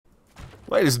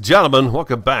Ladies and gentlemen,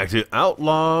 welcome back to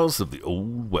Outlaws of the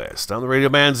Old West. I'm the Radio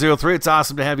Man 03. It's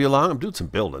awesome to have you along. I'm doing some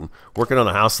building, working on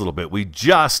the house a little bit. We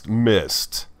just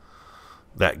missed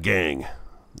that gang.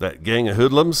 That gang of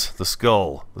hoodlums, the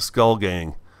Skull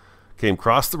Gang, came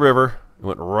across the river and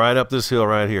went right up this hill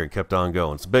right here and kept on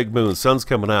going. It's a big moon. Sun's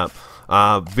coming up.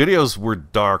 Videos were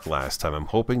dark last time. I'm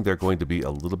hoping they're going to be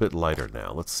a little bit lighter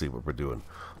now. Let's see what we're doing.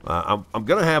 I'm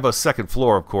going to have a second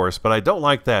floor, of course, but I don't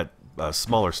like that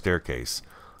smaller staircase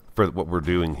for what we're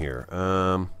doing here.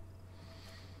 We're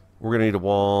going to need a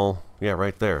wall. Yeah,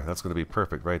 right there. That's going to be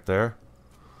perfect right there.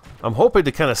 I'm hoping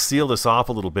to kind of seal this off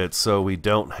a little bit so we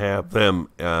don't have them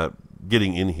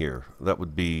getting in here. That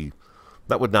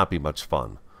would not be much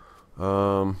fun.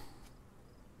 I'm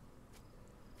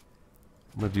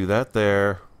going to do that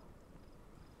there.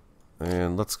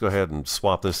 And let's go ahead and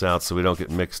swap this out so we don't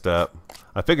get mixed up.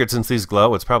 I figured since these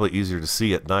glow, it's probably easier to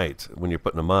see at night when you're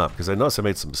putting them up, because I noticed I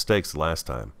made some mistakes the last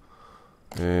time.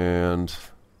 And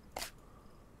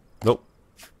nope.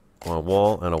 A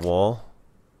wall and a wall.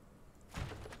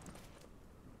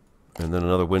 And then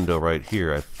another window right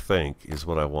here, I think, is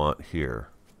what I want here.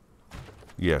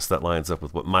 Yes, that lines up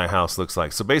with what my house looks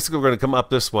like. So basically we're going to come up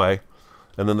this way,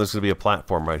 and then there's going to be a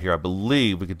platform right here. I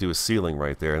believe we could do a ceiling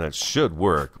right there, and that should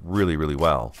work really, really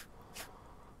well.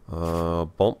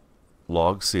 Bump.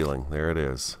 Log ceiling. There it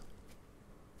is.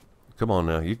 Come on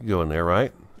now. You can go in there,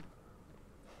 right?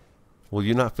 Will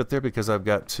you not fit there because I've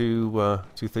got two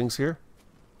things here?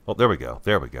 Oh, there we go.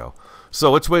 There we go.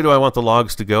 So which way do I want the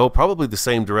logs to go? Probably the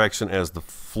same direction as the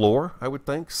floor, I would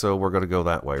think. So we're going to go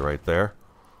that way right there.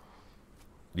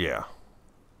 Yeah.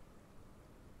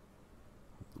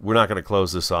 We're not going to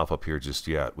close this off up here just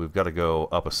yet. We've got to go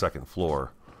up a second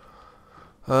floor.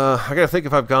 I got to think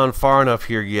if I've gone far enough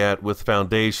here yet with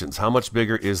foundations. How much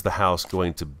bigger is the house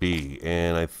going to be?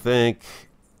 And I think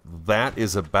that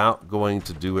is about going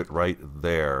to do it right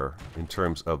there in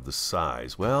terms of the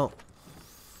size. Well,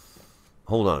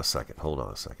 hold on a second. Hold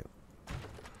on a second.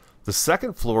 The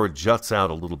second floor juts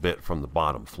out a little bit from the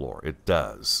bottom floor. It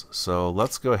does. So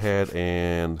let's go ahead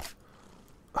and...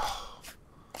 Oh,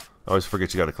 I always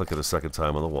forget you got to click it a second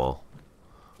time on the wall.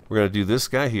 We're going to do this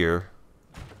guy here.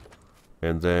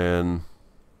 And then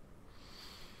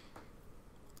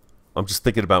I'm just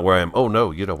thinking about where I am. Oh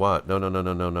no, you know what?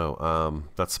 No.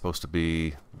 That's supposed to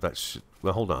be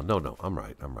well, hold on. No, I'm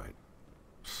right.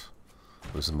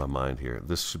 Losing my mind here.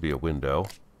 This should be a window.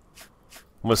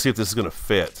 I'm gonna see if this is gonna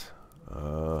fit.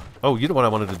 Oh, you know what I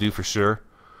wanted to do for sure?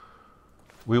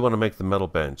 We want to make the metal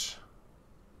bench.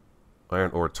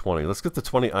 Iron ore 20. Let's get the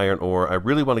 20 iron ore. I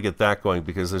really want to get that going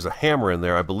because there's a hammer in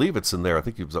there. I believe it's in there. I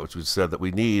think it was what you said that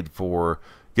we need for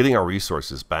getting our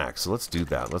resources back. So let's do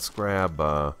that. Let's grab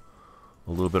a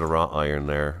little bit of raw iron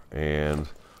there. And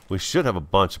we should have a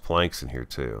bunch of planks in here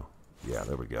too. Yeah,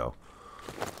 there we go.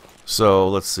 So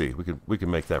let's see. We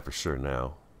can make that for sure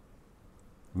now.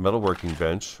 Metal working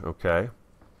bench. Okay.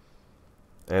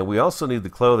 And we also need the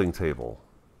clothing table.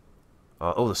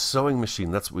 Oh, the sewing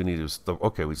machine. That's what we need.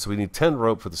 Okay, so we need 10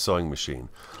 rope for the sewing machine.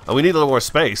 We need a little more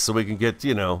space so we can get,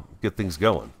 get things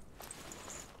going.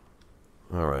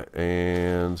 All right,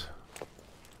 and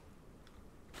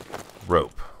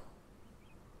rope.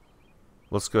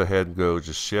 Let's go ahead and go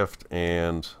just shift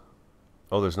and...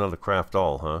 Oh, there's another craft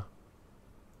all, huh?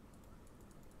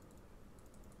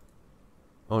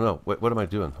 Oh, no. Wait, what am I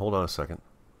doing? Hold on a second.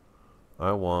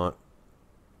 I want...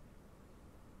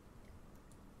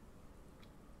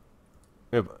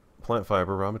 Plant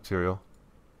fiber, raw material.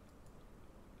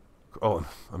 Oh,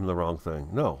 I'm in the wrong thing.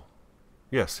 No.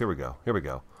 Yes, here we go. Here we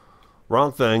go.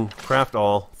 Wrong thing. Craft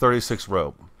all. 36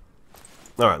 rope.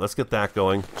 All right, let's get that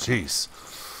going. Jeez.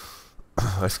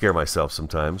 I scare myself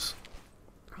sometimes.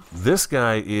 This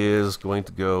guy is going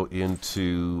to go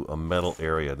into a metal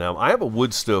area. Now, I have a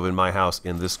wood stove in my house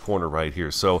in this corner right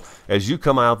here. So as you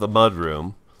come out the mud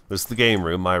room, this is the game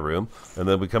room, my room, and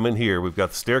then we come in here. We've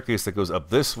got the staircase that goes up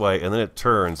this way, and then it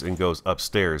turns and goes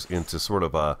upstairs into sort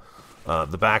of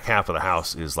the back half of the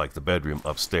house is like the bedroom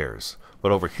upstairs.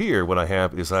 But over here, what I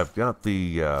have is I've got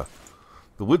the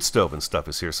wood stove and stuff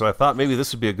is here. So I thought maybe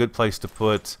this would be a good place to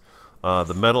put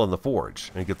the metal and the forge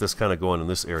and get this kind of going in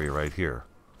this area right here.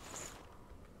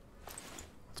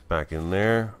 It's back in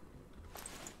there.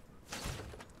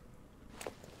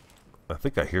 I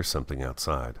think I hear something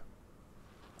outside.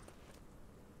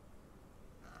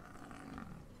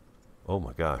 Oh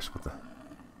my gosh, what the...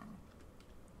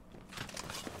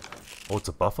 Oh, it's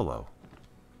a buffalo.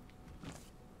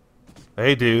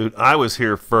 Hey dude, I was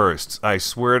here first. I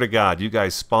swear to God, you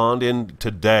guys spawned in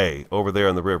today over there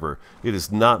in the river. It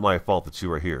is not my fault that you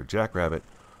are here. Jackrabbit.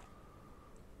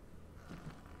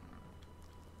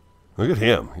 Look at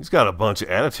him. He's got a bunch of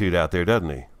attitude out there,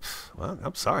 doesn't he? Well,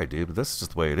 I'm sorry, dude, but this is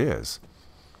just the way it is.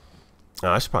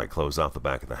 I should probably close off the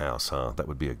back of the house, huh? That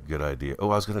would be a good idea. Oh,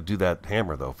 I was going to do that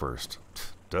hammer, though, first.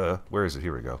 Duh. Where is it?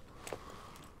 Here we go.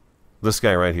 This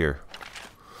guy right here.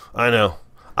 I know.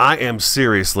 I am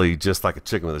seriously just like a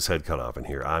chicken with his head cut off in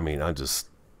here. I mean, I'm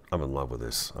in love with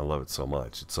this. I love it so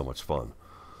much. It's so much fun.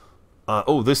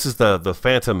 Oh, this is the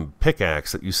phantom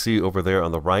pickaxe that you see over there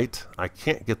on the right. I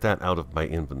can't get that out of my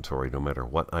inventory no matter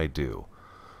what I do.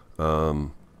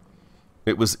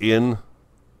 It was in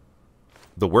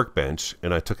the workbench,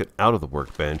 and I took it out of the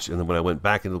workbench, and then when I went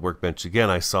back into the workbench again,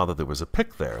 I saw that there was a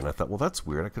pick there, and I thought, well, that's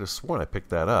weird. I could have sworn I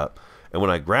picked that up, and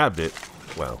when I grabbed it,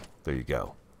 well, there you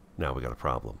go. Now we got a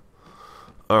problem.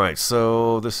 Alright,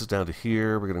 so this is down to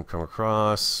here. We're going to come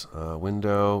across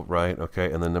window, right, okay,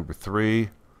 and then number 3,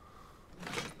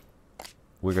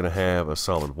 we're going to have a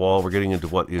solid wall. We're getting into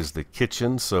what is the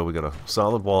kitchen, so we got a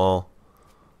solid wall.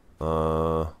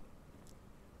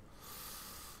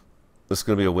 This is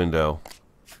going to be a window.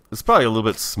 It's probably a little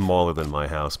bit smaller than my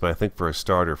house, but I think for a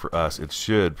starter for us, it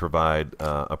should provide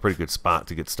a pretty good spot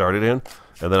to get started in.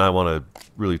 And then I want to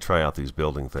really try out these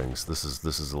building things. This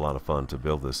is a lot of fun to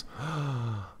build this.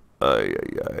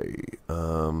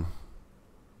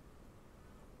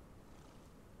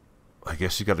 I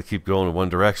guess you got to keep going in one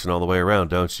direction all the way around,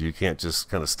 don't you? You can't just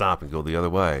kind of stop and go the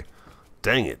other way.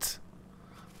 Dang it.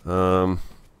 Yeah,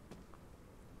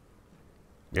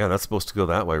 that's supposed to go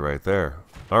that way right there.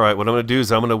 Alright, what I'm going to do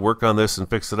is I'm going to work on this and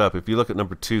fix it up. If you look at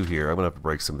number 2 here, I'm going to have to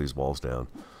break some of these walls down.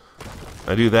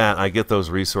 I do that, I get those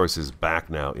resources back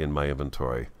now in my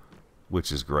inventory, which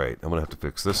is great. I'm going to have to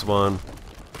fix this one,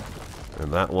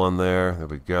 and that one there. There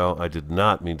we go. I did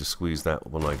not mean to squeeze that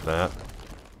one like that.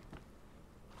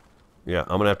 Yeah,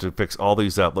 I'm going to have to fix all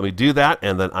these up. Let me do that,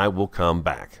 and then I will come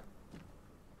back.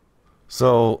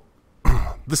 So,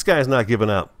 this guy's not giving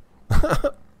up.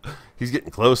 He's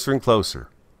getting closer and closer.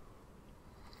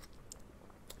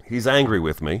 He's angry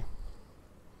with me.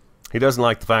 He doesn't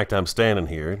like the fact I'm standing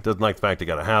here. He doesn't like the fact I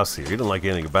got a house here. He doesn't like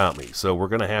anything about me. So we're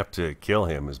going to have to kill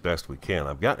him as best we can.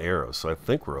 I've got arrows, so I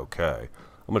think we're okay.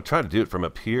 I'm going to try to do it from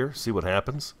up here, see what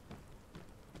happens.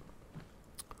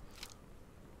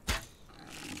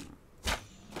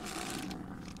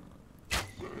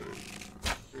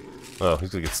 Oh, he's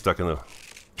going to get stuck in the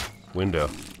window.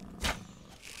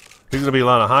 He's going to be a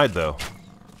lot of hide, though.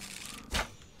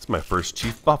 It's my first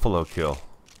chief buffalo kill.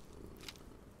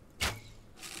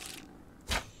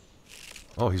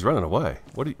 Oh, he's running away.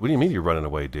 What do you mean you're running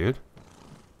away, dude?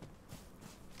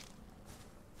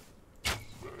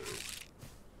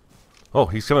 Oh,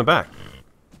 he's coming back.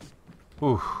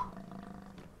 Ooh.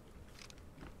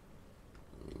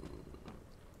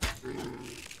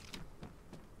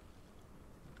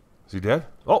 Is he dead?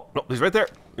 Oh, no, he's right there.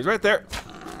 He's right there.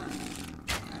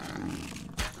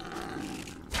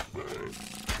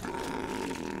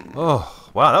 Oh,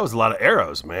 wow, that was a lot of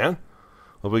arrows, man.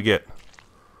 What do we get?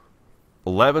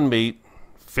 11 meat,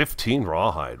 15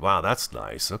 rawhide. Wow, that's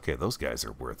nice. Okay, those guys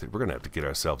are worth it. We're going to have to get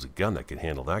ourselves a gun that can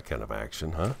handle that kind of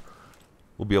action, huh?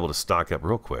 We'll be able to stock up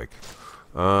real quick.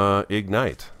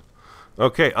 Ignite.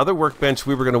 Okay, other workbench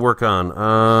we were going to work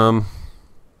on.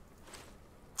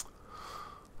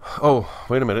 Oh,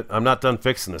 wait a minute. I'm not done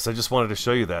fixing this. I just wanted to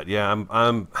show you that. Yeah,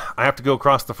 I have to go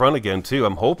across the front again, too.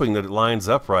 I'm hoping that it lines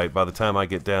up right by the time I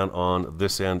get down on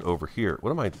this end over here.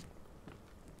 What am I...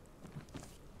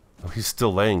 Oh, he's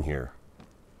still laying here.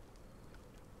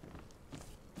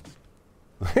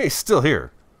 He's still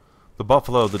here. The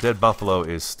buffalo, the dead buffalo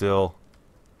is still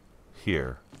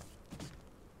here.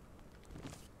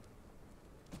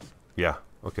 Yeah.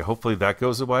 Okay, hopefully that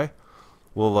goes away.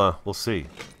 We'll see.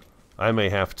 I may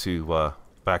have to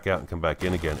back out and come back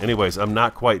in again. Anyways, I'm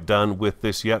not quite done with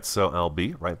this yet, so I'll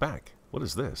be right back. What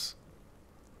is this?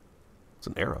 It's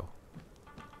an arrow.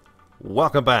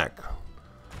 Welcome back.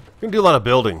 We're going to do a lot of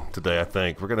building today, I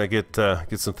think. We're going to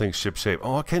get some things ship-shape.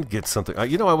 Oh, I can get something.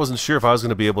 You know, I wasn't sure if I was going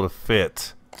to be able to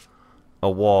fit a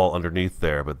wall underneath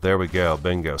there, but there we go.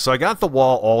 Bingo. So I got the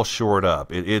wall all shored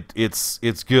up.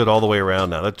 It's good all the way around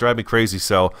now. That drives me crazy,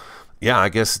 so... Yeah, I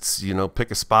guess it's, you know, pick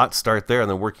a spot, start there, and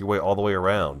then work your way all the way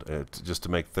around just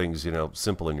to make things, you know,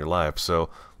 simple in your life. So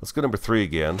let's go number 3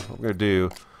 again. What we're going to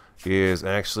do is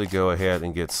actually go ahead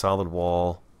and get solid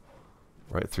wall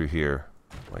right through here,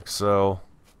 like so.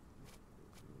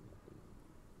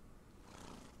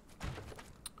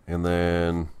 And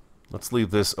then let's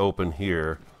leave this open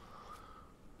here.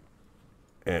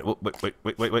 And wait.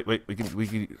 We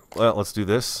can. Well, let's do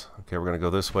this. Okay, we're gonna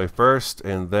go this way first,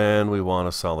 and then we want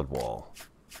a solid wall.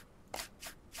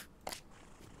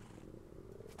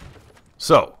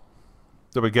 So,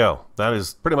 There we go. That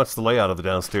is pretty much the layout of the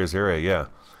downstairs area, yeah.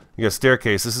 You got a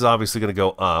staircase. This is obviously going to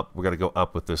go up. We're going to go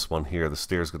up with this one here. The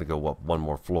stairs are going to go up one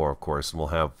more floor, of course, and we'll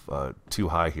have 2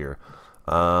 high here.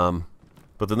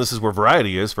 But then this is where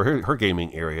Variety is for her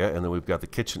gaming area, and then we've got the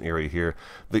kitchen area here.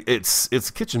 It's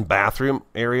a kitchen bathroom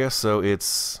area, so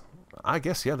it's, I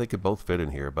guess, yeah, they could both fit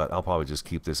in here, but I'll probably just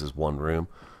keep this as one room.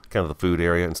 Kind of the food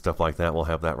area and stuff like that. We'll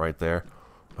have that right there.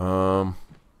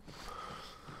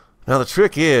 Now the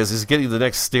trick is getting the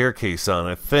next staircase on.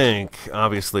 I think,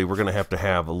 obviously, we're going to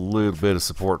have a little bit of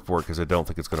support for it because I don't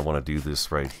think it's going to want to do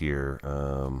this right here.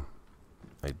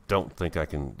 I don't think I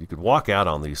can... You could walk out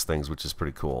on these things, which is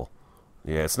pretty cool.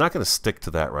 Yeah, it's not going to stick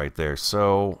to that right there.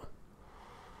 So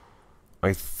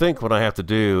I think what I have to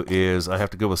do is I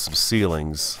have to go with some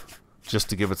ceilings just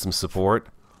to give it some support.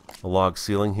 A log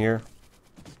ceiling here.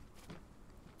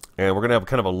 And we're going to have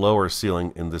kind of a lower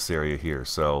ceiling in this area here.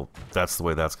 So that's the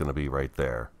way that's going to be right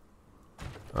there.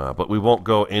 But we won't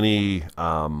go any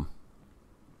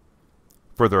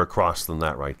further across than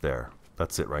that right there.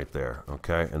 That's it right there.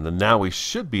 Okay. And then now we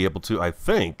should be able to, I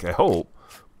think, I hope,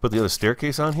 put the other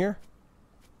staircase on here.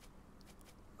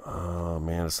 Oh,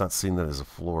 man. It's not seeing that as a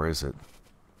floor, is it?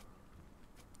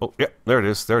 Oh, yeah. There it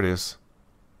is. There it is.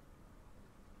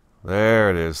 There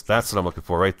it is. That's what I'm looking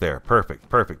for right there. Perfect.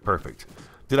 Perfect. Perfect.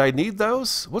 Did I need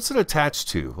those? What's it attached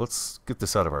to? Let's get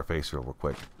this out of our face real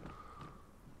quick.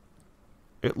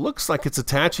 It looks like it's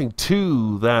attaching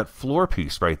to that floor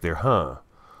piece right there, huh?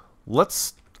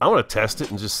 I want to test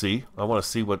it and just see. I want to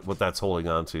see what that's holding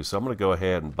on to. So I'm going to go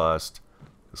ahead and bust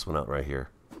this one out right here.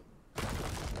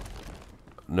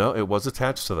 No, it was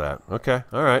attached to that. Okay,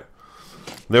 all right.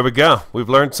 There we go. We've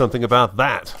learned something about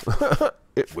that.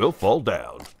 It will fall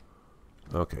down.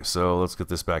 Okay, so let's get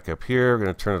this back up here. We're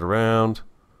going to turn it around.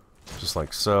 Just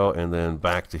like so, and then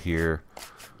back to here.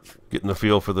 Getting the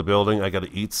feel for the building. I got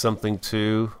to eat something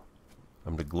too.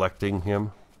 I'm neglecting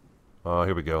him.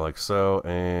 Here we go, like so,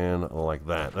 and like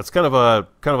that. That's kind of a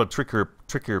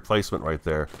trickier placement right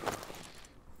there.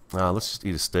 Let's just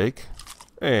eat a steak,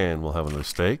 and we'll have another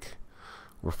steak.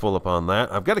 We're full up on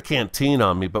that. I've got a canteen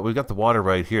on me, but we've got the water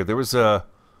right here. There was a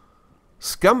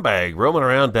scumbag roaming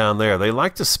around down there. They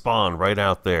like to spawn right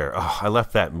out there. Oh, I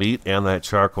left that meat and that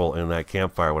charcoal in that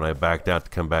campfire when I backed out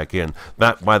to come back in.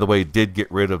 That, by the way, did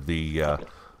get rid of the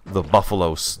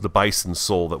bison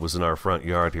soul that was in our front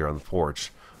yard here on the porch.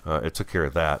 It took care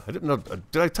of that. I didn't know.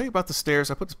 Did I tell you about the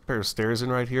stairs? I put a pair of stairs in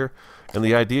right here, and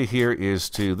the idea here is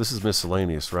to. This is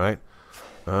miscellaneous, right?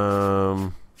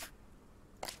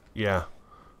 Yeah.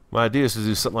 My idea is to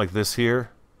do something like this here.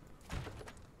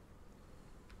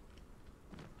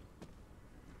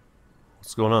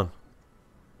 What's going on?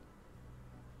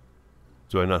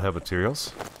 Do I not have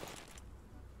materials?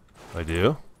 I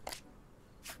do.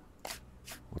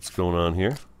 What's going on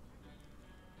here?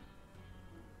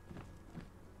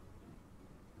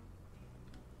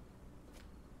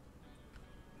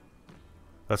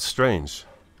 That's strange.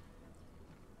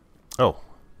 Oh.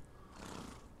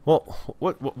 Well,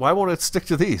 why won't it stick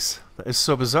to these? That is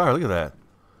so bizarre. Look at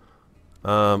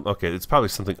that. Okay, it's probably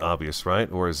something obvious,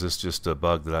 right? Or is this just a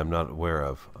bug that I'm not aware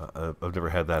of? I've never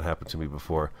had that happen to me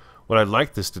before. What I'd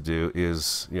like this to do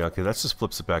is, yeah, okay, that just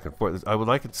flips it back and forth. I would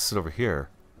like it to sit over here,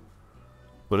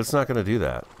 but it's not going to do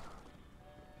that.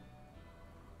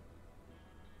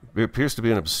 It appears to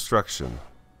be an obstruction.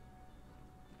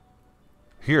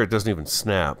 Here, it doesn't even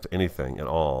snap to anything at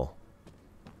all.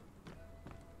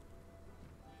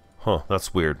 Huh,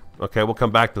 that's weird. Okay, we'll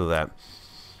come back to that.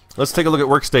 Let's take a look at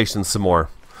workstations some more.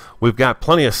 We've got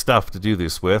plenty of stuff to do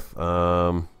this with.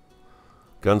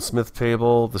 Gunsmith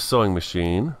table, the sewing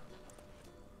machine.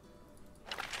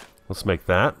 Let's make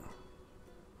that.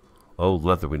 Oh,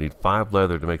 leather. We need 5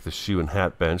 leather to make the shoe and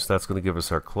hat bench. That's going to give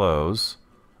us our clothes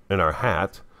and our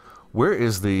hat. Where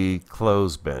is the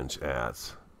clothes bench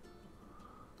at?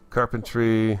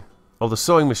 Carpentry. Oh, the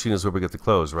sewing machine is where we get the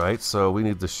clothes, right? So we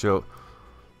need to show...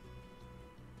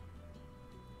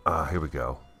 here we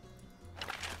go.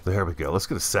 There we go. Let's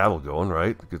get a saddle going,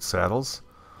 right? Good saddles.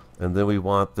 And then we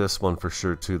want this one for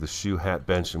sure, too. The shoe, hat,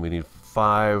 bench. And we need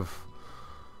 5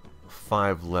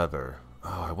 leather.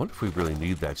 Oh, I wonder if we really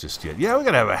need that just yet. Yeah, we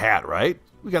got to have a hat, right?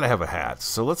 We got to have a hat.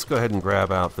 So let's go ahead and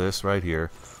grab out this right here.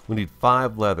 We need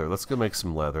 5 leather. Let's go make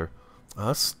some leather.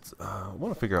 I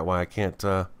want to figure out why I can't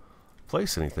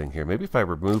place anything here. Maybe if I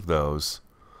remove those,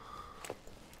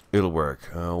 it'll work.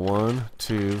 1,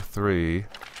 2, 3,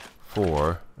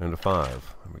 4, and a 5.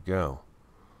 There we go.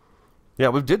 Yeah,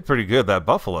 we did pretty good. That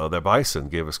buffalo, that bison,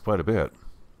 gave us quite a bit,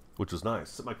 which was nice.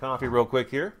 Sip my coffee real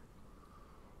quick here.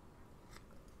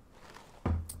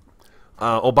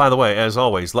 Oh, by the way, as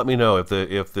always, let me know if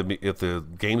the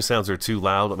game sounds are too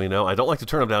loud. Let me know. I don't like to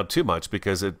turn them down too much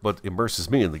because it immerses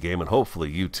me in the game, and hopefully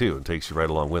you too, and takes you right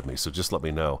along with me. So just let me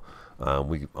know.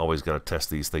 We always got to test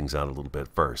these things out a little bit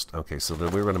first. Okay, so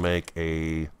then we're going to make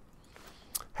a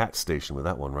hat station with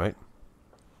that one, right?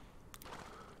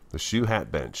 The shoe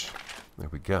hat bench. There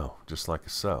we go, just like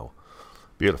so.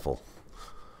 Beautiful.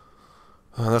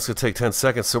 That's going to take 10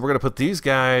 seconds. So we're going to put these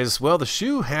guys, well, the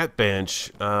shoe hat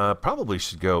bench probably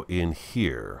should go in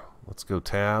here. Let's go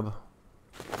tab.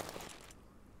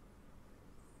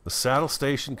 The saddle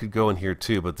station could go in here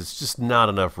too, but there's just not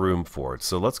enough room for it.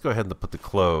 So let's go ahead and put the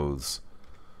clothing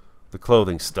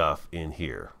stuff in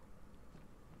here.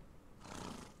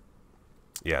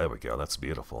 Yeah, there we go. That's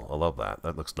beautiful. I love that.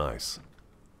 That looks nice.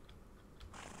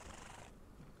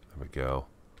 There we go.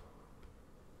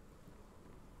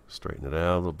 Straighten it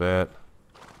out a little bit.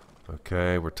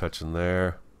 Okay, we're touching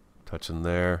there. Touching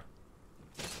there.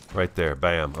 Right there.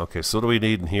 Bam. Okay, so what do we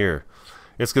need in here?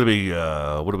 It's going to be,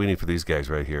 what do we need for these guys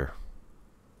right here?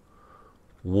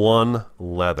 1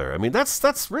 leather. I mean,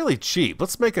 that's really cheap.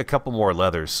 Let's make a couple more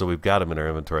leathers so we've got them in our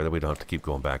inventory that we don't have to keep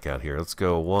going back out here. Let's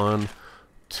go 1,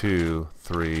 2,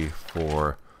 3,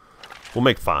 4. We'll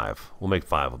make 5. We'll make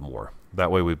 5 more.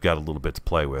 That way we've got a little bit to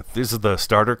play with. These are the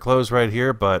starter clothes right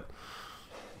here, but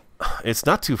it's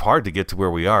not too hard to get to where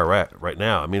we are right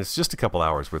now. I mean, it's just a couple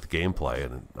hours worth of gameplay,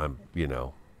 and I'm, you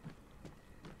know,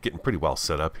 getting pretty well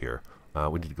set up here.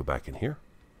 We need to go back in here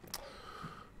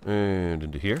and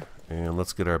into here, and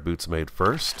let's get our boots made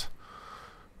first.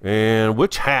 And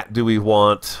which hat do we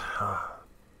want?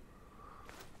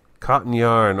 Cotton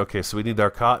yarn. Okay, so we need our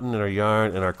cotton and our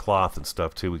yarn and our cloth and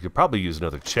stuff too. We could probably use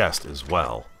another chest as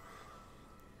well.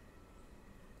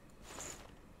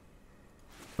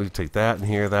 We can take that in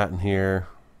here, that in here.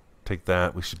 Take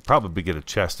that. We should probably get a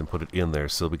chest and put it in there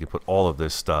so we can put all of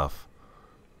this stuff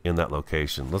in that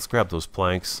location. Let's grab those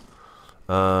planks.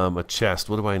 A chest.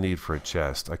 What do I need for a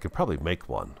chest? I could probably make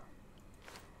one.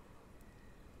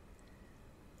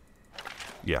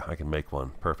 Yeah, I can make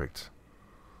one. Perfect.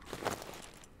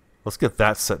 Let's get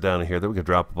that set down in here. Then we can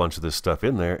drop a bunch of this stuff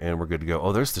in there and we're good to go.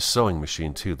 Oh, there's the sewing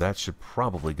machine too. That should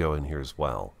probably go in here as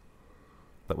well.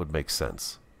 That would make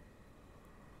sense.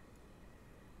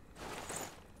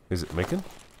 Is it making?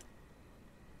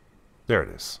 There it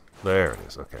is. There it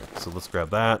is. Okay, so let's grab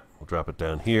that. We'll drop it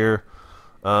down here.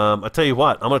 I'll tell you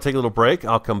what, I'm going to take a little break.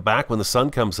 I'll come back when the sun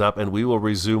comes up and we will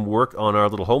resume work on our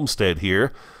little homestead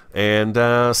here and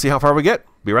see how far we get.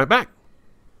 Be right back.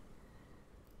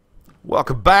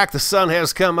 Welcome back. The sun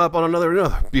has come up on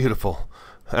another beautiful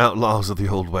Outlaws of the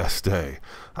Old West day.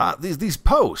 These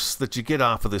posts that you get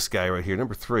off of this guy right here,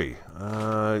 number 3.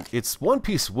 It's one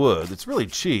piece wood. It's really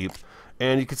cheap.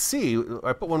 And you can see,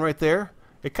 I put one right there.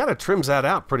 It kind of trims that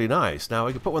out pretty nice. Now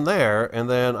I can put one there, and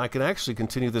then I can actually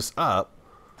continue this up,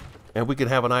 and we can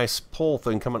have a nice pole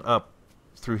thing coming up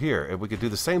through here. And we could do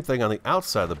the same thing on the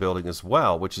outside of the building as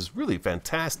well, which is really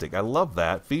fantastic. I love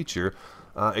that feature.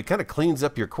 It kind of cleans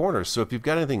up your corners. So if you've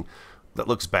got anything that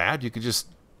looks bad, you could just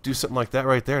do something like that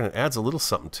right there, and it adds a little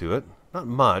something to it. Not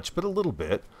much, but a little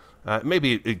bit.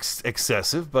 Maybe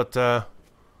excessive, but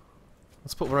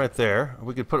let's put one right there.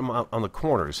 We could put them on the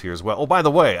corners here as well. Oh, by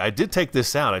the way, I did take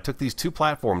this out. I took these 2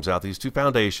 platforms out, these 2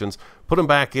 foundations, put them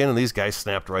back in, and these guys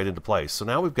snapped right into place. So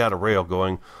now we've got a rail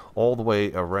going all the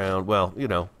way around, well, you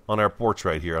know, on our porch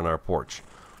right here, on our porch.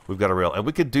 We've got a rail. And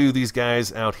we could do these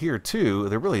guys out here, too.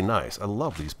 They're really nice. I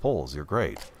love these poles. They're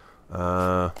great.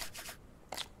 Like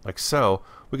so.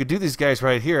 We could do these guys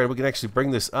right here, and we can actually bring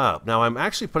this up. Now, I'm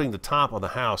actually putting the top on the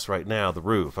house right now, the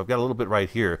roof. I've got a little bit right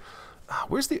here.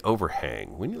 Where's the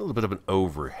overhang? We need a little bit of an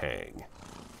overhang.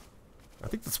 I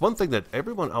think that's one thing that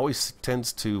everyone always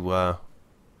tends to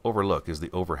overlook is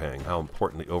the overhang, how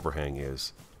important the overhang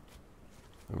is.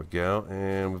 There we go,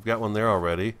 and we've got one there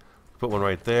already. Put one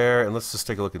right there, and let's just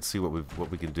take a look and see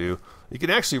what we can do. You can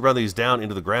actually run these down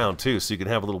into the ground too, so you can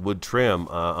have a little wood trim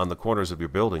on the corners of your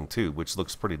building too, which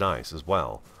looks pretty nice as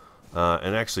well.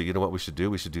 And actually, you know what we should do?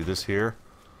 We should do this here,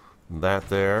 and that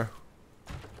there,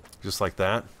 just like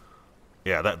that.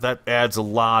 Yeah, that adds a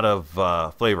lot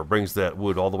of flavor. Brings that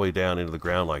wood all the way down into the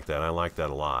ground like that. I like that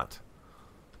a lot.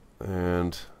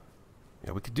 And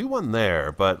yeah, we could do one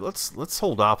there, but let's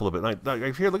hold off a little bit.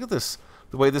 Like here, look at this.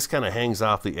 The way this kind of hangs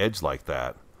off the edge like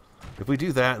that. If we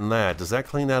do that and that, does that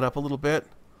clean that up a little bit?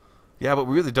 Yeah, but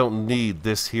we really don't need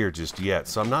this here just yet,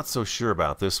 so I'm not so sure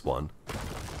about this one.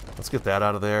 Let's get that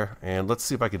out of there, and let's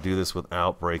see if I can do this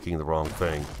without breaking the wrong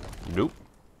thing. Nope.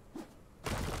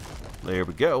 There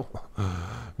we go.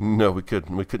 No, we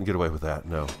couldn't get away with that.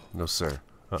 No, no, sir.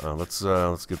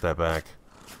 Let's get that back,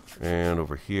 and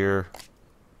over here.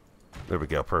 There we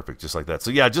go. Perfect. Just like that.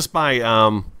 So yeah, just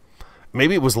by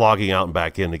maybe it was logging out and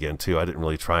back in again too. I didn't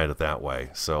really try it that way.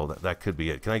 So that could be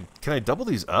it. Can I double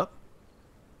these up?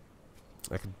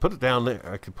 I could put it down there.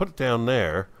 I could put it down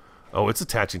there. Oh, it's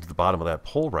attaching to the bottom of that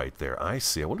pole right there. I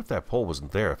see. I wonder if that pole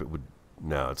wasn't there. If it would.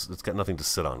 No, it's got nothing to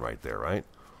sit on right there, right?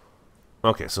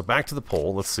 Okay, so back to the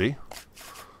pole. Let's see.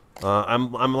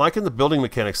 I'm liking the building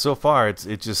mechanics so far.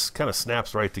 It just kind of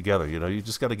snaps right together. You know, you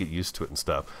just got to get used to it and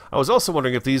stuff. I was also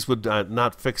wondering if these would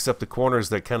not fix up the corners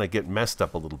that kind of get messed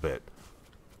up a little bit.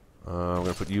 I'm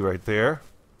gonna put you right there.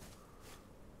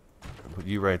 Put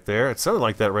you right there. It sounded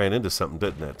like that ran into something,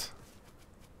 didn't it?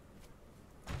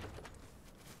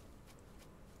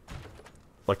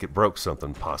 Like it broke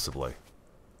something, possibly.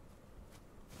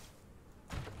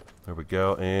 There we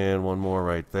go, and one more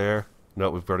right there. No,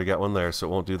 we've already got one there, so it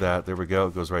won't do that. There we go.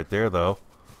 It goes right there, though.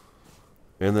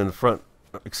 And then the front...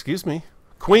 Excuse me.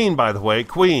 Queen, by the way.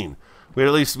 Queen. We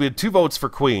had 2 votes for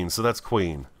Queen, so that's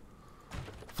Queen.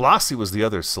 Flossie was the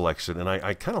other selection, and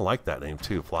I kind of like that name,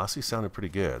 too. Flossie sounded pretty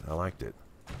good. I liked it.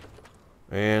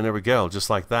 And there we go, just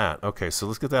like that. Okay, so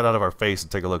let's get that out of our face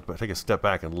and take a look. Take a step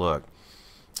back and look.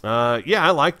 Yeah,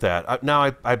 I like that.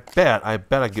 Now, I bet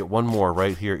I get one more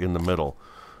right here in the middle.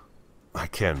 I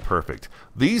can. Perfect.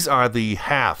 These are the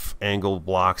half angle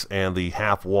blocks and the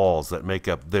half walls that make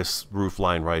up this roof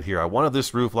line right here. I wanted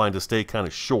this roof line to stay kind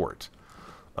of short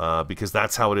because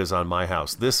that's how it is on my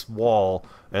house. This wall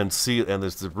and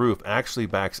the roof actually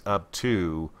backs up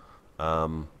to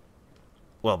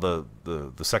well,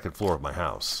 the second floor of my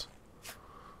house.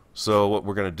 So what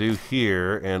we're going to do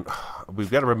here, and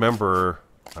we've got to remember,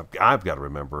 I've got to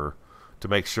remember to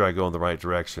make sure I go in the right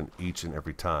direction each and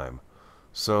every time.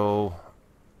 So,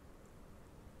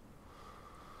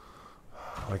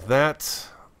 like that.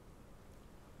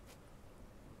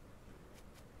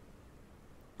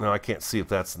 Now I can't see if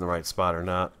that's in the right spot or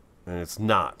not, and it's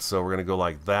not. So we're going to go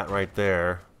like that right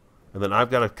there. And then I've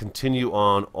got to continue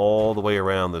on all the way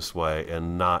around this way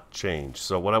and not change.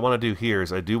 So what I want to do here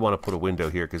is I do want to put a window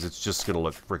here because it's just going to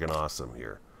look freaking awesome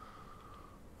here.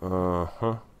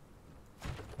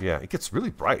 Yeah, it gets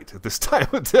really bright at this time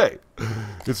of day.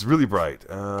 It's really bright.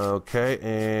 Okay,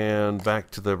 and back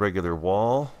to the regular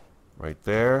wall. Right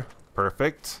there.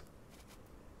 Perfect.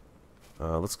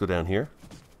 Let's go down here.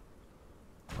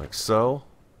 Like so.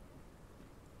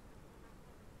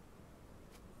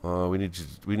 We need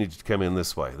you to come in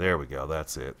this way. There we go.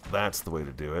 That's it. That's the way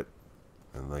to do it.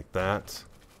 And like that.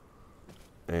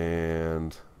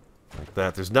 And like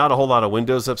that. There's not a whole lot of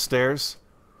windows upstairs.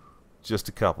 Just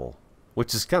a couple.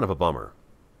 Which is kind of a bummer.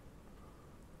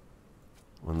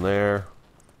 One there.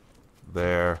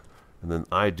 There. And then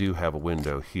I do have a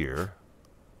window here.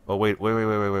 Oh, wait.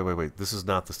 This is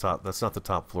not the top. That's not the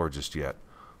top floor just yet.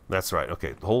 That's right.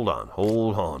 Okay, hold on.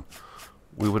 Hold on.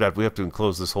 We have to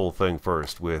enclose this whole thing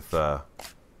first with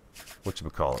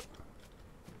whatchamacallit?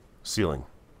 Ceiling.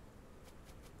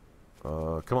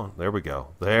 Come on. There we go.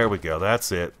 There we go.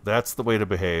 That's it. That's the way to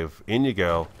behave. In you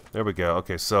go. There we go.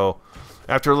 Okay, so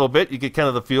after a little bit, you get kind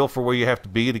of the feel for where you have to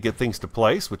be to get things to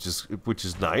place, which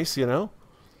is nice, you know.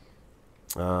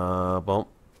 Boom.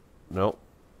 Nope.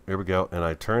 Here we go. And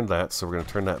I turned that, so we're going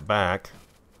to turn that back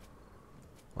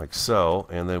like so,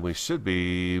 and then we should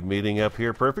be meeting up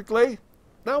here perfectly.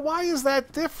 Now, why is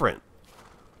that different?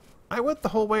 I went the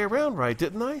whole way around right,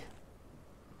 didn't I?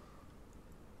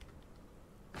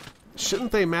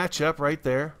 Shouldn't they match up right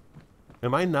there?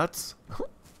 Am I nuts?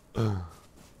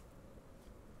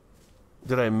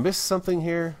 Did I miss something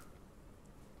here?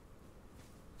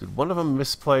 Did one of them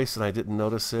misplace and I didn't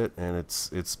notice it? And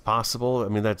it's possible. I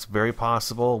mean, that's very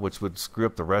possible, which would screw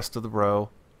up the rest of the row.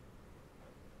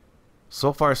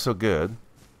 So far, so good.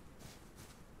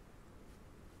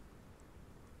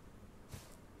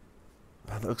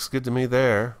 That looks good to me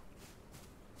there.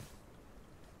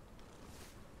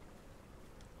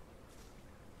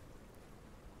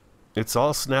 It's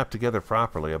all snapped together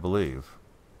properly, I believe.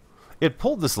 It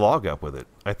pulled this log up with it.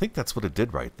 I think that's what it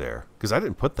did right there. Because I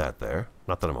didn't put that there.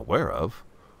 Not that I'm aware of.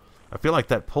 I feel like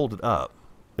that pulled it up.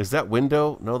 Is that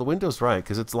window? No, the window's right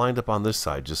because it's lined up on this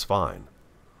side just fine.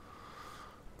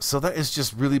 So that is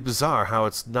just really bizarre how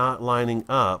it's not lining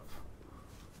up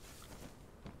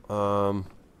on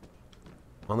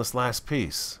this last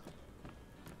piece.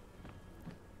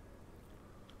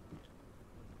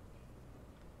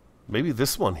 Maybe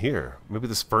this one here. Maybe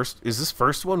this first... Is this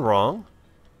first one wrong?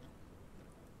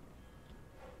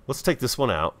 Let's take this one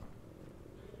out.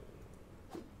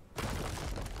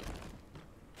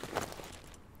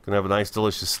 Gonna have a nice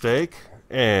delicious steak.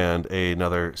 And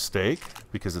another steak.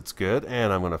 Because it's good.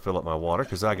 And I'm gonna fill up my water.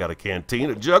 Because I got a canteen,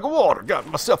 a jug of water. Got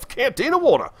myself a canteen of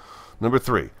water. Number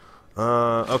 3.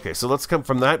 Okay, so let's come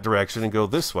from that direction and go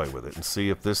this way with it and see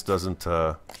if this doesn't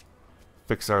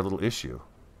fix our little issue.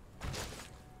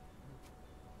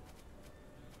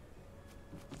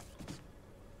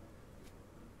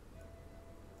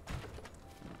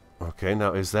 Okay,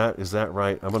 now is that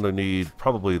right? I'm going to need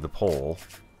probably the pole.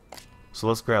 So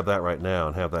let's grab that right now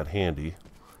and have that handy.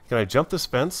 Can I jump this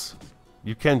fence?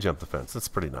 You can jump the fence. That's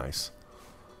pretty nice.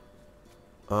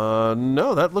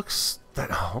 No, that looks...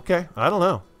 okay, I don't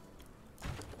know.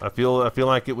 I feel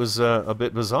like it was a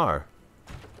bit bizarre.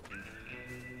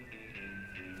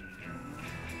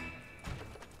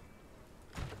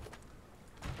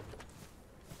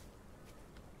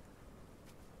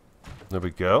 There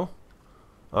we go.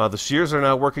 The shears are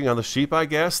now working on the sheep, I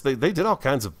guess. They did all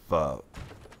kinds of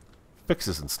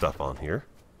fixes and stuff on here.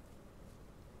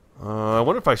 I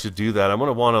wonder if I should do that. I'm going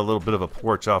to want a little bit of a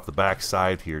porch off the back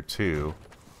side here, too.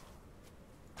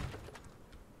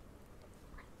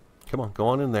 Come on, go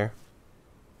on in there.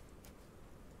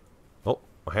 Oh,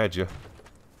 I had you.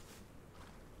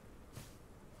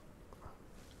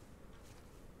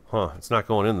 Huh, it's not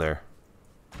going in there.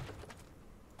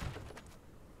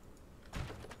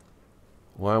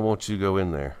 Why won't you go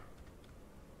in there?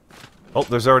 Oh,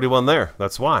 there's already one there.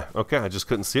 That's why. Okay, I just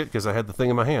couldn't see it because I had the thing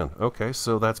in my hand. Okay,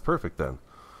 so that's perfect then.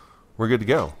 We're good to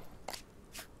go.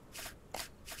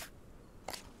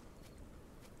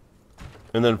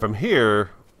 And then from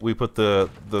here, we put the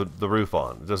roof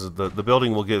on. The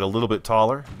building will get a little bit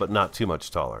taller, but not too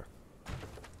much taller.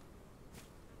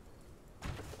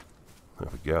 There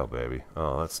we go, baby.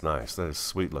 Oh, that's nice. That is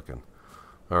sweet looking.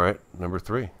 All right, number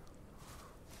 3.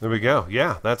 There we go.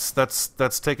 Yeah, that's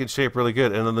taking shape really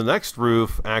good. And then the next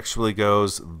roof actually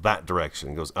goes that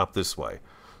direction, goes up this way.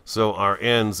 So our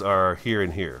ends are here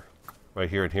and here, right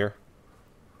here and here.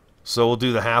 So we'll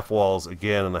do the half walls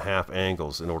again and the half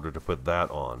angles in order to put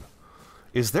that on.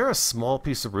 Is there a small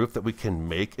piece of roof that we can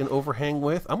make an overhang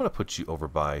with? I'm going to put you over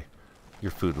by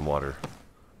your food and water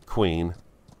queen.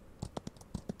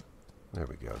 There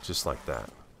we go, just like that.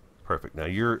 Perfect. Now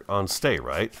you're on stay,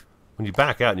 right? When you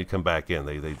back out and you come back in,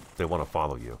 they want to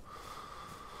follow you.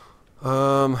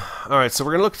 Alright, so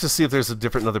we're going to look to see if there's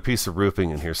another piece of roofing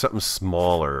in here. Something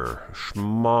smaller.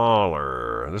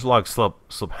 Smaller. There's a log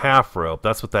slope half rope.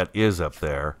 That's what that is up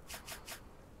there.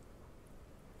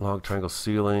 Log triangle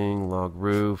ceiling, log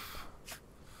roof.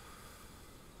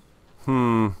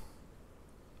 It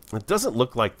doesn't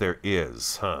look like there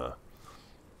is, huh?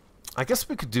 I guess what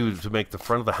we could do to make the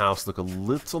front of the house look a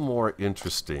little more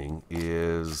interesting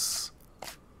is...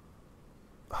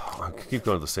 Oh, I keep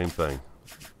going to the same thing.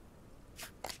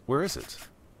 Where is it?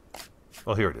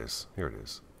 Oh, here it is. Here it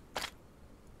is.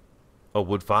 Oh,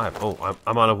 wood 5. Oh,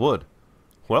 I'm out of wood.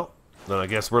 Well, then I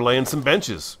guess we're laying some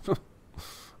benches.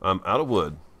 I'm out of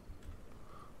wood.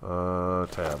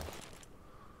 Tab.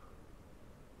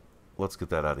 Let's get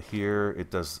that out of here.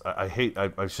 It does...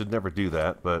 I should never do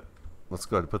that, but... Let's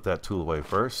go ahead and put that tool away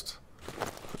first,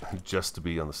 just to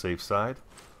be on the safe side.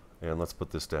 And let's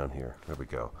put this down here. There we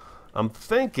go. I'm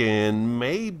thinking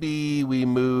maybe we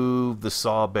move the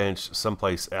saw bench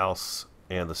someplace else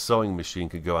and the sewing machine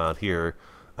could go out here.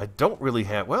 I don't really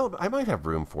have... Well, I might have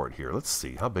room for it here. Let's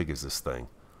see. How big is this thing?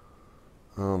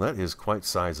 Oh, that is quite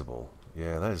sizable.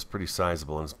 Yeah, that is pretty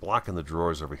sizable. And it's blocking the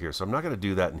drawers over here. So I'm not going to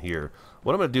do that in here.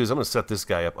 What I'm going to do is I'm going to set this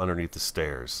guy up underneath the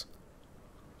stairs.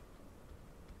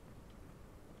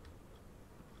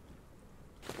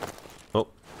 Oh.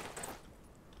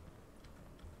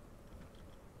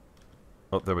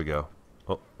 Oh, there we go.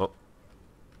 Oh, oh.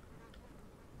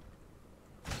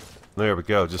 There we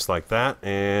go, just like that.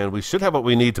 And we should have what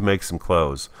we need to make some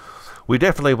clothes. We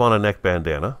definitely want a neck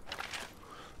bandana.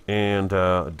 And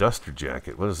a duster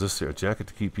jacket. What is this here? A jacket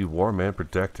to keep you warm and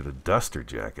protected. A duster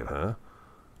jacket, huh?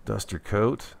 Duster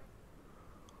coat.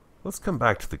 Let's come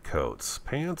back to the coats.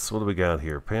 Pants, what do we got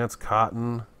here? Pants,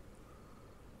 cotton.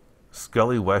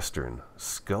 Scully Western.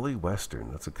 Scully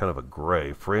Western. That's a kind of a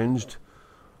gray. Fringed.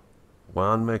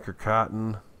 Wandmaker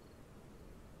cotton.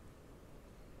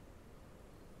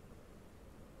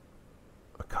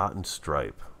 A cotton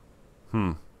stripe.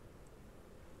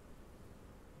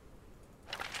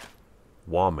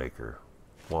 Wallmaker.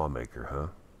 Wallmaker, huh?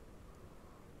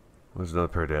 There's another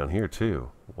pair down here,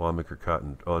 too. Wallmaker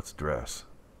cotton. Oh, it's a dress.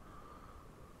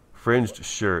 Fringed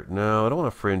shirt. No, I don't want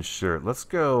a fringed shirt. Let's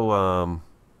go,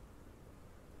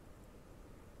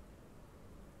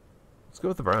 let's go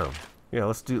with the brown. Yeah,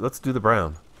 let's do the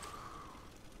brown.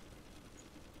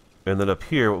 And then up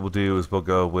here, what we'll do is we'll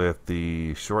go with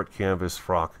the short canvas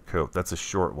frock coat. That's a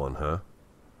short one, huh?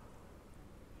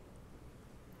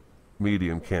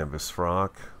 Medium canvas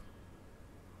frock.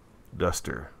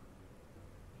 Duster.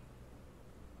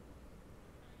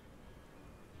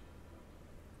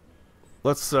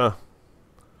 let's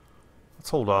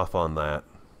hold off on that.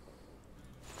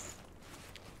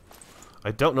 I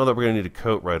don't know that we're going to need a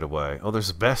coat right away. Oh, there's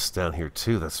a vest down here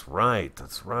too. That's right.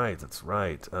 That's right. That's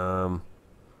right.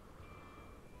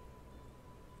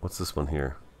 What's this one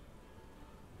here?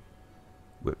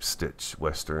 Whip stitch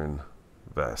Western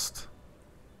vest.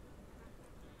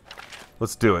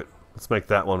 Let's do it. Let's make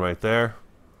that one right there.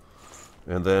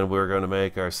 And then we're going to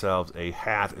make ourselves a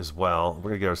hat as well. We're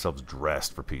going to get ourselves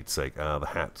dressed, for Pete's sake. The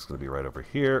hat's going to be right over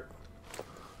here.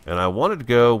 And I wanted to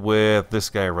go with this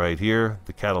guy right here,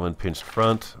 the cattleman pinched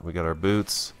front. We got our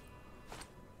boots.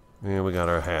 And we got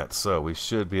our hats. So we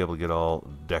should be able to get all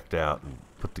decked out and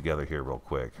put together here real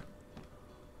quick.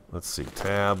 Let's see.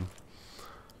 Tab.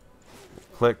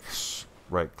 Click.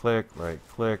 Right click. Right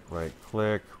click. Right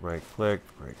click. Right click.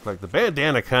 Right click. The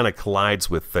bandana kind of collides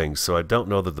with things, so I don't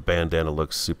know that the bandana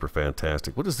looks super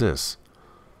fantastic. What is this?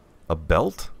 A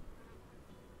belt?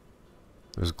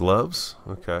 There's gloves?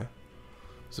 Okay.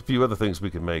 There's a few other things we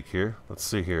can make here. Let's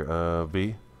see here.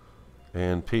 B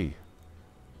and P.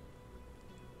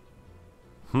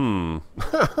 I don't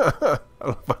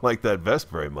know if I like that vest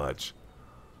very much.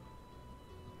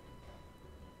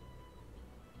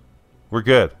 We're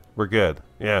good. We're good.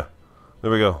 Yeah.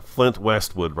 There we go. Flint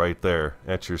Westwood right there.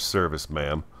 At your service,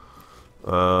 ma'am.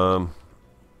 Alright,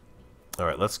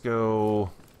 let's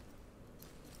go...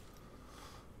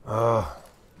 to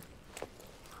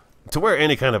wear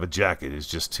any kind of a jacket is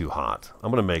just too hot.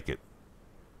 I'm going to make it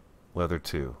leather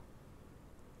too.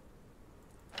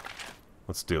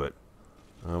 Let's do it.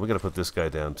 We got to put this guy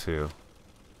down too.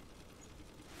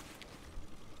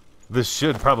 This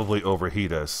should probably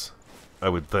overheat us, I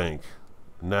would think.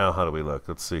 Now, how do we look?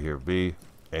 Let's see here. B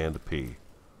and P.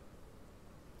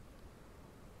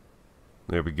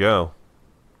 There we go.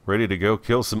 Ready to go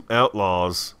kill some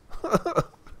outlaws.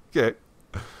 Okay.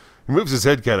 He moves his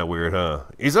head kind of weird, huh?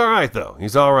 He's alright, though.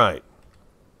 He's alright.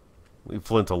 Leave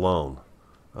Flint alone.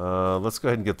 Let's go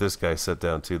ahead and get this guy set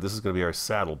down, too. This is going to be our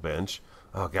saddle bench.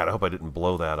 Oh, God, I hope I didn't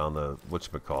blow that on the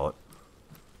whatchamacallit.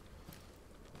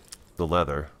 The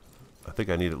leather. I think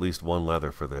I need at least one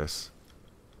leather for this.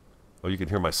 Oh, you can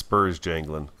hear my spurs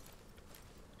jangling.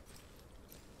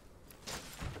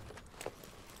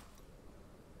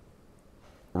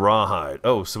 Rawhide.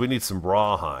 Oh, so we need some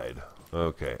rawhide.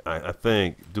 Okay, I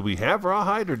think... Do we have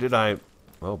rawhide, or did I...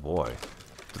 Oh, boy.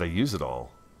 Did I use it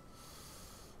all?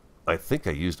 I think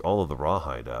I used all of the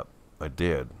rawhide up. I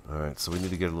did. Alright, so we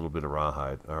need to get a little bit of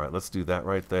rawhide. Alright, let's do that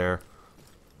right there.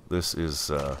 This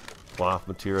is cloth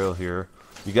material here.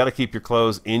 You got to keep your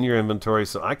clothes in your inventory,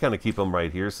 so I kind of keep them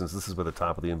right here since this is where the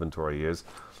top of the inventory is.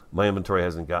 My inventory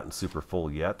hasn't gotten super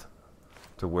full yet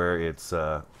to where it's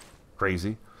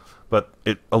crazy. But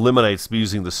it eliminates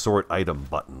using the sort item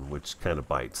button, which kind of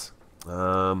bites.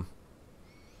 All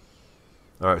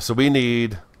right, so we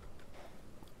need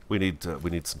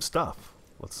some stuff.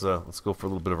 Let's go for a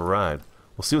little bit of a ride.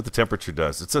 We'll see what the temperature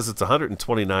does. It says it's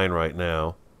 129 right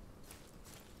now.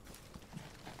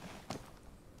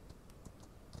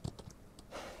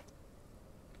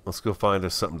 Let's go find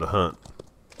us something to hunt.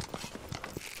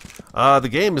 The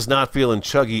game is not feeling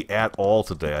chuggy at all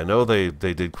today. I know they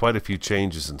did quite a few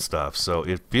changes and stuff, so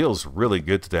it feels really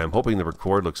good today. I'm hoping the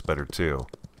record looks better too.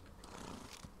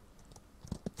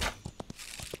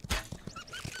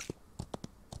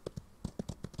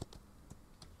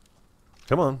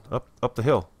 Come on, up the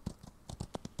hill.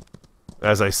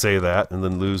 As I say that, and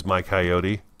then lose my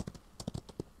coyote.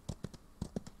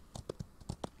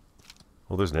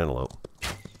 Well, there's an antelope.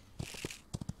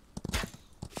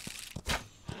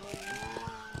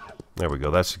 There we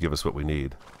go. That should give us what we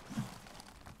need.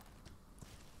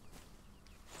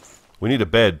 We need a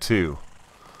bed too.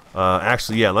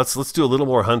 Actually, yeah. Let's do a little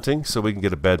more hunting so we can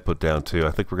get a bed put down too.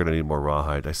 I think we're gonna need more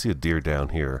rawhide. I see a deer down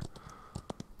here.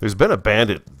 There's been a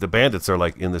bandit. The bandits are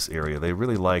like in this area. They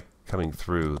really like coming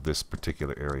through this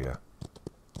particular area.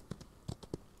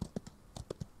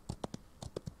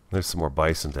 There's some more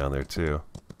bison down there too.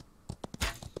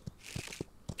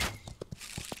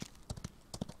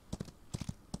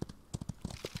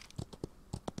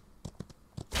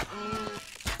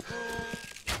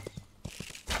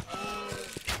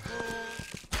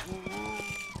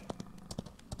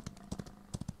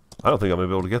 I don't think I'm going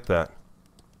to be able to get that.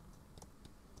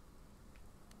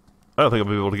 I don't think I'm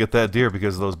going to be able to get that deer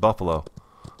because of those buffalo.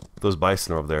 Those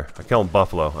bison are over there. I call them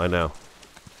buffalo, I know.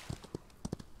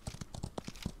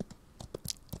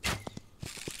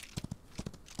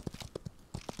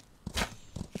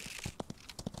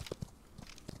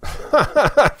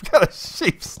 I've got a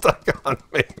sheep stuck on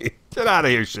me. Get out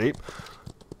of here, sheep.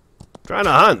 I'm trying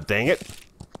to hunt, dang it.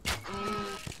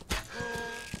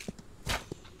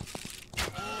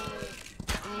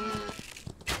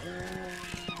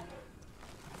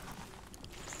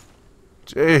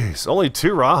 Jeez, only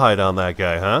 2 rawhide on that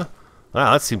guy, huh?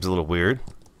 Wow, that seems a little weird.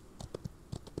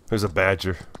 There's a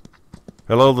badger.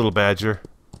 Hello, little badger.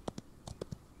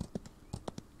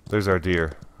 There's our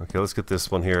deer. Okay, let's get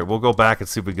this one here. We'll go back and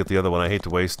see if we get the other one. I hate to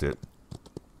waste it.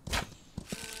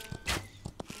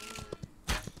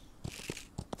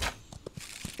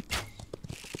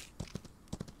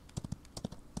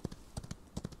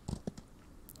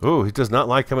 Ooh, he does not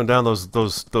like coming down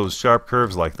those sharp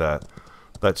curves like that.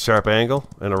 That sharp angle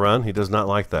in a run, he does not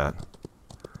like that.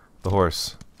 The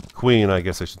horse. Queen, I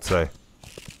guess I should say.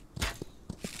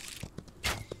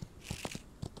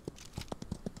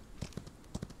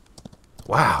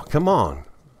 Wow, come on.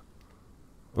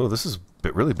 Oh, this is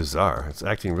really bizarre. It's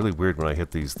acting really weird when I hit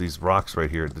these rocks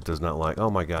right here that does not like. Oh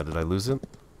my god, did I lose him?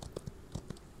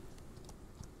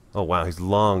 Oh wow, he's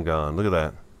long gone. Look at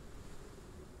that.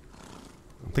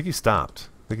 I think he stopped.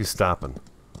 I think he's stopping.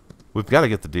 We've got to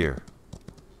get the deer.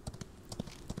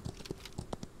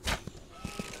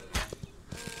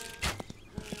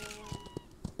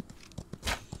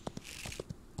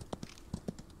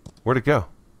 Where'd it go?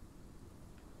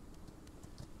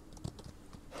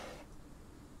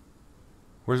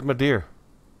 Where's my deer?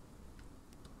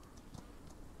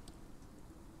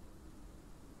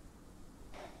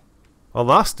 I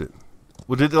lost it.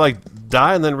 Well, did it like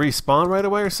die and then respawn right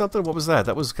away or something? What was that?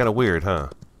 That was kind of weird, huh?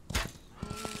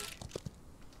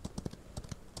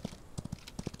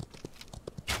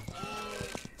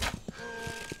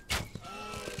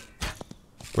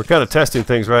 We're kind of testing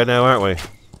things right now, aren't we?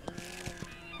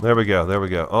 There we go. There we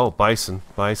go. Oh, bison,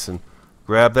 bison.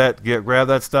 Grab that. Grab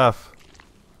that stuff.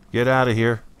 Get out of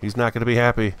here. He's not going to be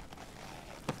happy.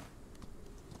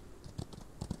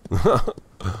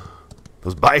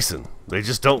 Those bison, they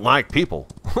just don't like people.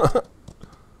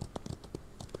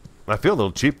 I feel a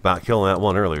little cheap about killing that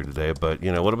one earlier today, but,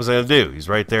 you know, what was I going to do? He's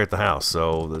right there at the house,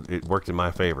 so it worked in my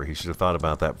favor. He should have thought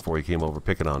about that before he came over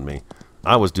picking on me.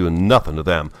 I was doing nothing to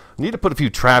them. I need to put a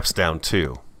few traps down,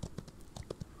 too.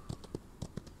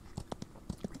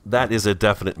 That is a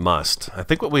definite must. I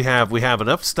think what we have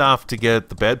enough stuff to get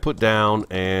the bed put down,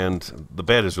 and the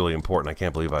bed is really important. I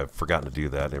can't believe I've forgotten to do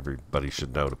that. Everybody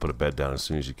should know to put a bed down as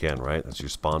soon as you can, right? That's your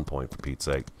spawn point, for Pete's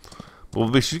sake.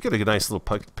 But we should get a nice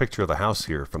little picture of the house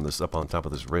here from this up on top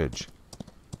of this ridge.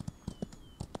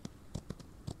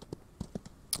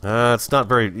 It's not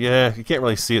very... Yeah, you can't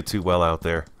really see it too well out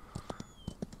there.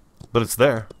 But it's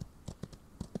there.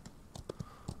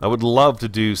 I would love to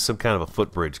do some kind of a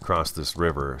footbridge across this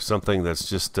river. Something that's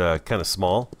just kind of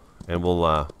small. And we'll...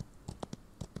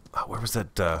 where was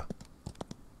that?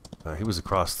 He was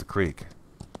across the creek.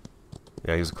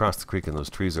 Yeah, he was across the creek in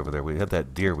those trees over there. We had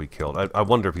that deer we killed. I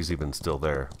wonder if he's even still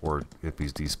there. Or if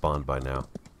he's despawned by now.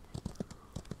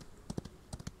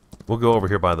 We'll go over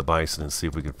here by the bison and see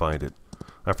if we can find it.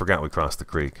 I forgot we crossed the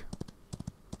creek.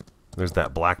 There's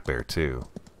that black bear, too.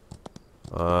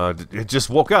 It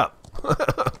just woke up.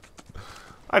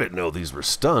 I didn't know these were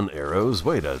stun arrows.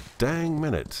 Wait a dang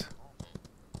minute.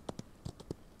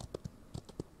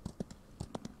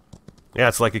 Yeah,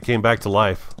 it's like it came back to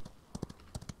life.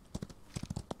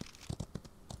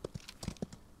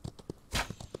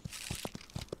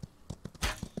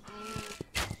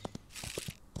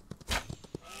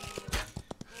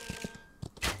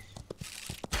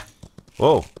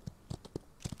 Whoa.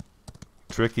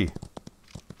 Tricky.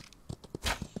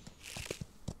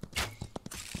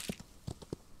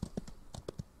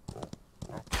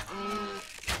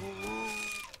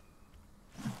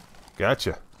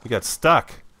 Gotcha. We got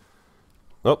stuck.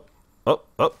 Oh, oh,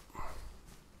 oh.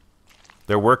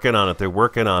 They're working on it. They're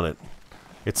working on it.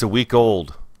 It's a week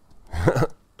old. You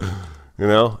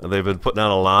know, and they've been putting out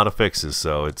a lot of fixes,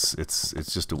 so it's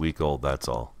just a week old. That's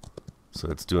all. So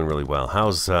it's doing really well.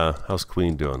 How's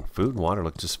Queen doing? Food and water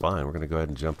look just fine. We're gonna go ahead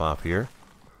and jump off here,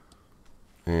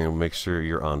 and make sure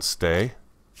you're on stay.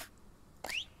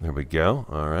 There we go.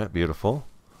 All right, beautiful.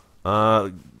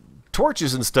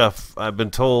 Torches and stuff, I've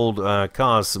been told,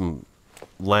 cause some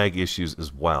lag issues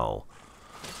as well.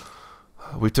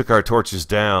 We took our torches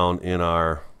down in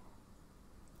our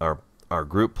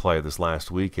group play this last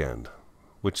weekend,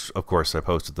 which, of course, I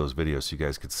posted those videos so you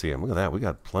guys could see them. Look at that. We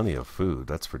got plenty of food.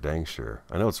 That's for dang sure.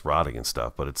 I know it's rotting and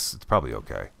stuff, but it's probably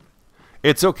okay.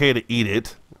 It's okay to eat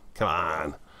it. Come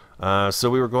on. So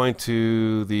we were going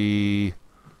to the...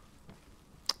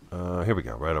 here we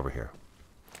go, right over here.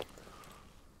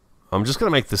 I'm just going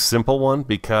to make this simple one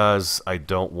because I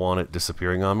don't want it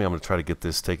disappearing on me. I'm going to try to get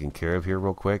this taken care of here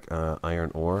real quick.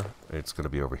 Iron ore. It's going to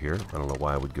be over here. I don't know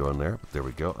why I would go in there, but there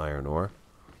we go. Iron ore.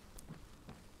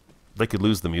 They could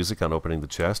lose the music on opening the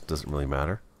chest. Doesn't really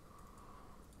matter.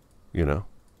 You know.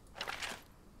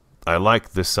 I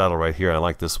like this saddle right here. I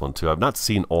like this one too. I've not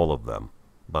seen all of them,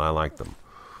 but I like them.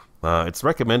 It's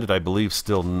recommended, I believe,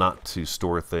 still not to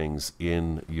store things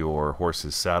in your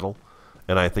horse's saddle.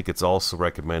 And I think it's also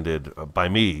recommended by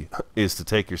me is to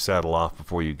take your saddle off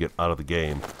before you get out of the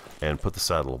game and put the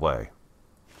saddle away.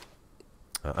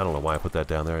 I don't know why I put that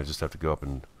down there. I just have to go up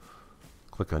and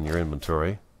click on your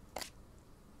inventory.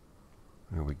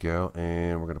 There we go.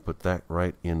 And we're going to put that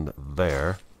right in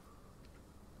there.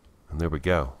 And there we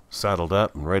go. Saddled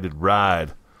up and ready to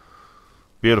ride.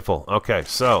 Beautiful. Okay,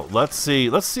 so let's see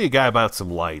a guy about some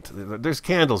light. There's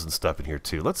candles and stuff in here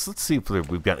too. Let's see if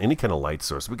we've got any kind of light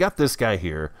source. We got this guy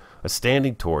here, a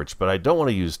standing torch, but I don't want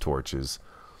to use torches.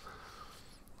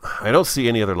 I don't see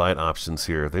any other light options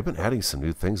here. They've been adding some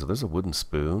new things. Oh, there's a wooden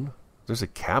spoon. There's a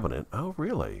cabinet. Oh,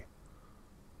 really?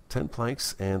 10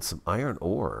 planks and some iron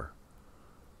ore.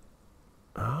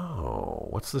 Oh,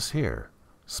 what's this here?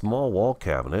 Small wall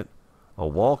cabinet. A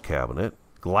wall cabinet.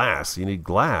 Glass. You need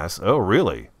glass. Oh,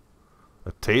 really?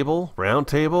 A table. Round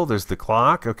table. There's the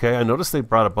clock. Okay, I noticed they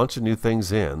brought a bunch of new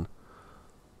things in.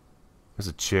 There's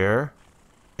a chair.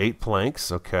 8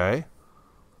 planks. Okay.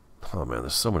 Oh, man,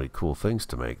 there's so many cool things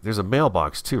to make. There's a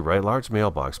mailbox, too, right? Large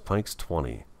mailbox. Planks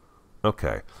 20.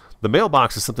 Okay. The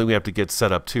mailbox is something we have to get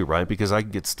set up, too, right? Because I can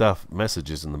get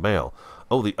messages in the mail.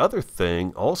 Oh, the other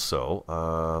thing also,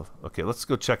 okay, let's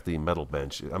go check the metal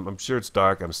bench. I'm sure it's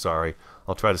dark. I'm sorry.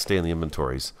 I'll try to stay in the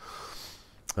inventories.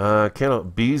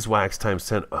 Beeswax times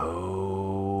 10.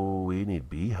 Oh, we need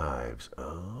beehives.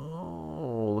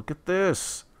 Oh, look at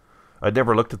this. I'd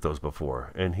never looked at those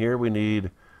before. And here we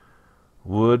need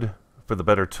wood for the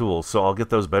better tools. So I'll get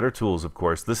those better tools, of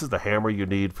course. This is the hammer you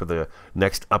need for the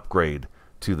next upgrade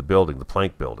to the building, the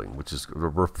plank building, which is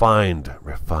refined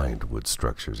wood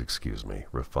structures, excuse me,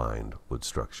 refined wood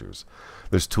structures.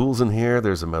 There's tools in here,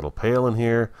 there's a metal pail in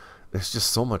here, there's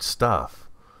just so much stuff.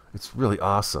 It's really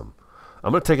awesome. I'm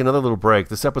going to take another little break.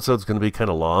 This episode's going to be kind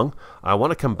of long. I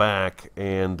want to come back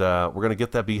and we're going to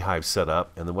get that beehive set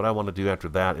up, and then what I want to do after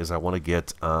that is I want to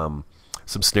get some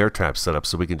snare traps set up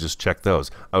so we can just check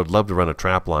those. I would love to run a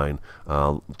trap line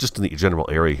just in the general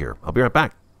area here. I'll be right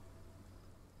back.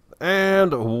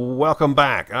 And welcome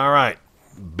back. All right,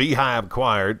 beehive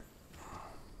acquired.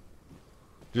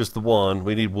 Just the one.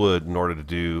 We need wood in order to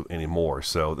do any more.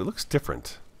 So it looks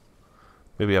different.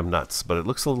 Maybe I'm nuts, but it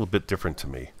looks a little bit different to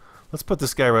me. Let's put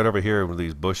this guy right over here with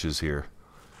these bushes here.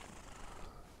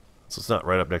 So it's not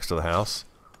right up next to the house.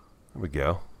 There we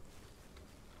go.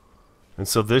 And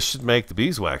so this should make the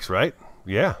beeswax, right?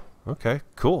 Yeah. Okay,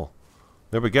 cool.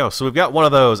 There we go. So we've got one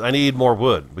of those. I need more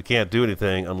wood. We can't do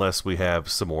anything unless we have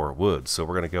some more wood. So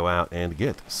we're going to go out and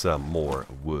get some more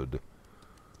wood.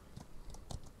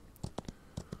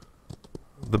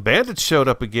 The bandit showed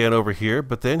up again over here,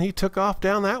 but then he took off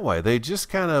down that way. They just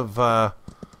kind of, I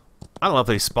don't know if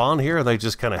they spawn here and they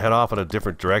just kind of head off in a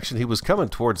different direction. He was coming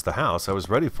towards the house. I was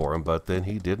ready for him, but then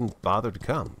he didn't bother to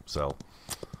come. So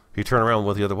he turned around and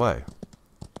went the other way,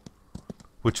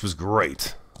 which was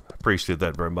great. Appreciate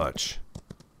that very much.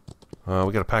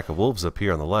 We got a pack of wolves up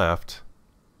here on the left.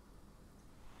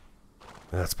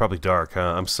 That's probably dark, huh?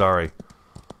 I'm sorry.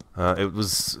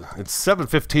 It's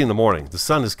 7:15 in the morning. The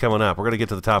sun is coming up. We're going to get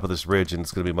to the top of this ridge and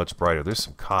it's going to be much brighter. There's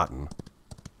some cotton.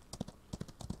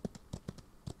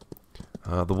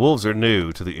 The wolves are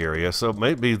new to the area, so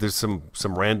maybe there's some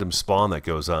random spawn that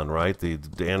goes on, right? The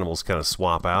animals kind of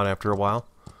swap out after a while.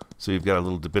 So you've got a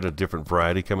little bit of different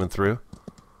variety coming through.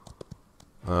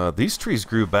 These trees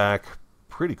grew back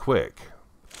pretty quick.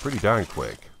 Pretty darn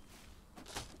quick.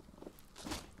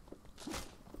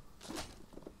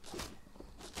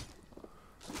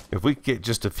 If we get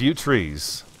just a few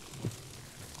trees,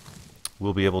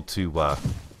 we'll be able to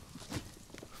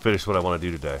finish what I want to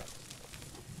do today.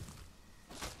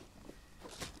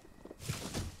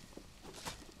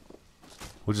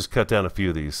 We'll just cut down a few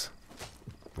of these.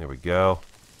 There we go.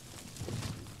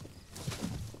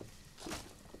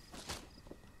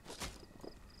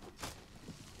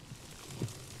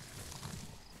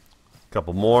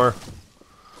 Couple more.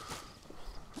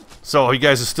 So, you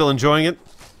guys are still enjoying it?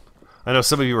 I know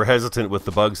some of you were hesitant with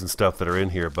the bugs and stuff that are in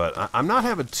here, but I'm not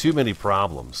having too many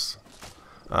problems.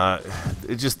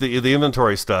 It's just the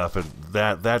inventory stuff, and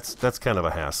that's kind of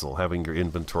a hassle, having your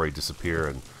inventory disappear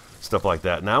and stuff like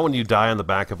that. Now when you die on the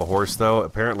back of a horse, though,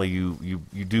 apparently you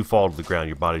do fall to the ground.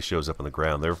 Your body shows up on the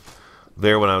ground.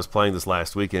 There when I was playing this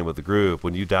last weekend with the group,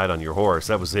 when you died on your horse,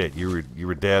 that was it. You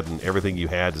were dead, and everything you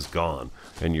had is gone,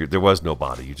 and there was no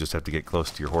body. You just have to get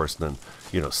close to your horse and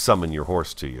then, summon your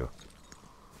horse to you.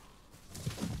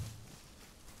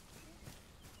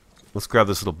 Let's grab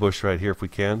this little bush right here if we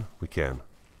can. We can.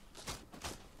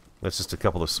 That's just a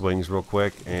couple of swings real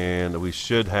quick, and we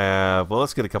should have... Well,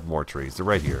 let's get a couple more trees. They're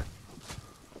right here.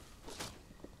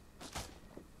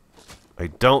 I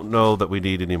don't know that we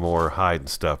need any more hide and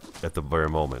stuff at the very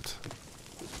moment.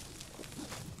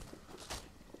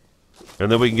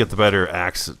 And then we can get the better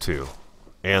axe too,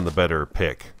 and the better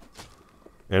pick.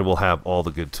 And we'll have all the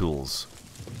good tools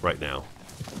right now.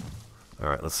 All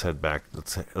right, let's head back.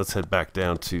 Let's head back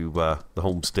down to the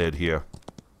homestead here.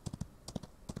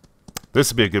 This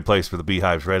would be a good place for the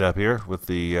beehives right up here with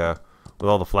the with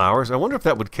all the flowers. I wonder if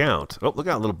that would count. Oh, look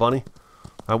out, little bunny.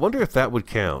 I wonder if that would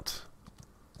count.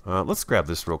 Let's grab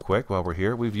this real quick while we're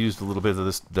here. We've used a little bit of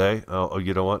this today. Oh,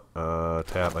 you know what?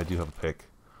 Tab, I do have a pick.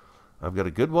 I've got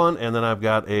a good one, and then I've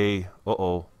got a...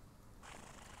 Uh-oh.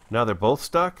 Now they're both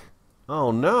stuck?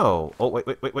 Oh, no. Oh, wait.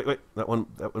 That one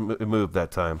it moved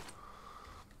that time.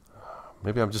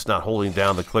 Maybe I'm just not holding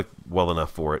down the click well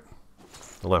enough for it.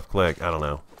 The left click. I don't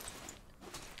know.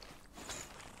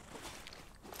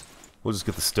 We'll just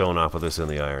get the stone off of this in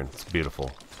the iron. It's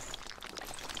beautiful.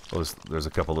 Oh, there's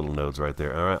a couple little nodes right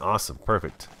there. All right, awesome,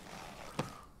 perfect.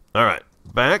 All right,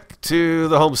 back to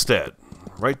the homestead.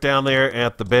 Right down there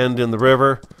at the bend in the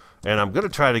river. And I'm going to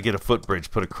try to get a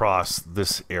footbridge put across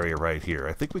this area right here.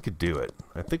 I think we could do it.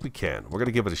 I think we can. We're going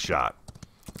to give it a shot.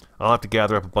 I'll have to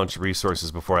gather up a bunch of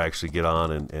resources before I actually get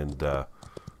on and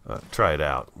try it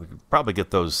out. We could probably get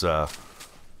those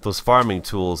farming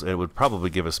tools, and it would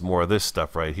probably give us more of this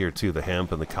stuff right here too, the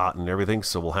hemp and the cotton and everything,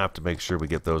 so we'll have to make sure we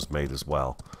get those made as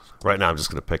well. Right now I'm just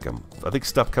going to pick them. I think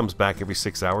stuff comes back every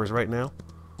 6 hours right now,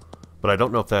 but I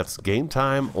don't know if that's game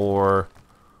time or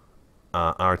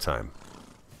our time.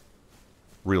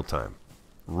 Real time.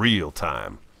 Real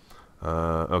time.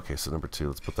 Okay, so number 2,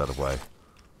 let's put that away.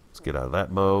 Let's get out of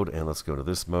that mode, and let's go to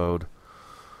this mode.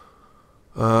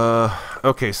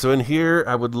 Okay, so in here,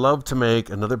 I would love to make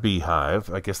another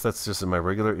beehive. I guess that's just in my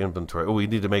regular inventory. Oh, we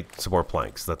need to make some more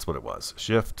planks. That's what it was.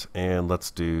 Shift, and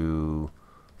let's do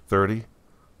 30,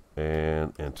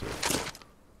 and enter.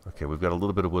 Okay, we've got a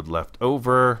little bit of wood left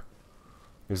over.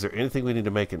 Is there anything we need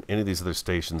to make in any of these other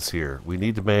stations here? We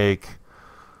need to make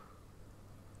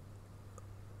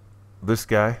this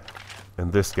guy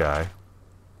and this guy.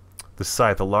 The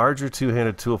scythe, a larger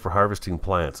two-handed tool for harvesting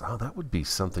plants. Oh, that would be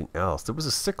something else. There was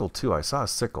a sickle too. I saw a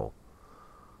sickle.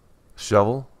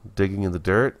 Shovel, digging in the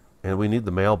dirt, and we need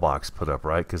the mailbox put up,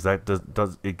 right? Because that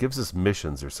does it gives us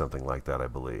missions or something like that, I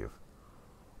believe,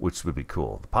 which would be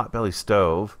cool. The potbelly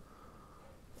stove,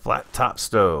 flat top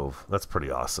stove. That's pretty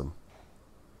awesome.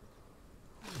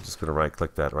 I'm just gonna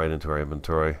right-click that right into our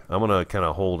inventory. I'm gonna kind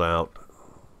of hold out.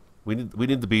 We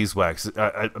need the beeswax.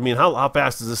 I mean, how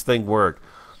fast does this thing work?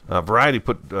 Variety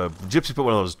Gypsy put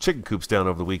one of those chicken coops down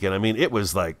over the weekend. I mean, it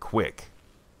was like quick.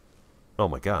 Oh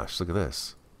my gosh, look at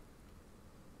this.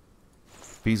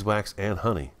 Beeswax and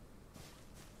honey.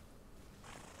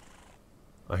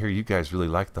 I hear you guys really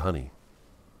like the honey.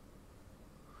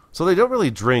 So they don't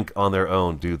really drink on their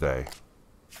own, do they?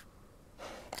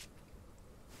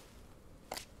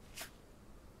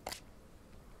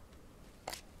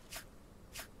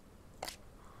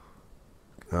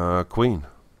 Queen.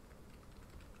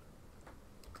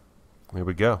 Here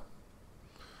we go.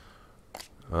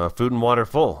 Food and water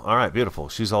full. All right, beautiful.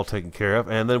 She's all taken care of.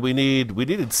 And then we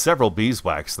needed several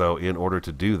beeswax though in order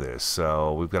to do this.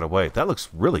 So we've got to wait. That looks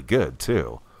really good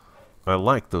too. I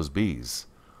like those bees.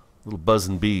 Little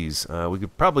buzzing bees. We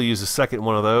could probably use a second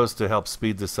one of those to help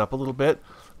speed this up a little bit.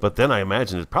 But then I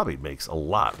imagine it probably makes a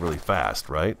lot really fast,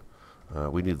 right?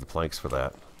 We need the planks for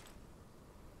that.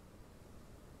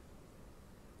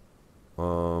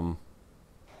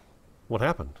 What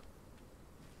happened?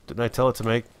 Didn't I tell it to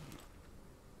make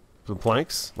some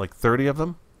planks? Like 30 of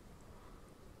them?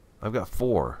 I've got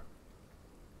 4.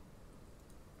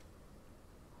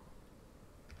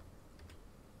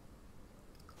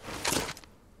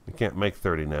 We can't make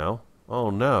 30 now. Oh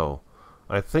no.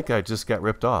 I think I just got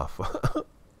ripped off.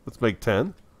 Let's make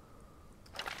 10.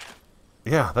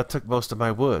 Yeah, that took most of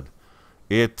my wood.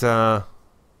 Did I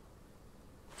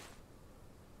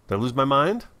lose my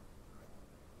mind?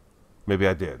 Maybe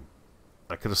I did.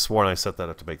 I could have sworn I set that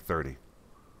up to make 30.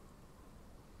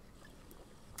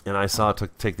 And I saw it to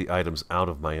take the items out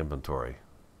of my inventory.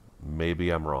 Maybe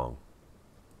I'm wrong.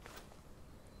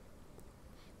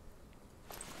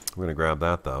 I'm going to grab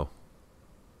that, though.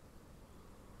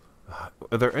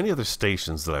 Are there any other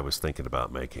stations that I was thinking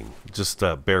about making? Just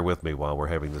bear with me while we're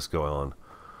having this go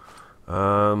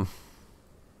on.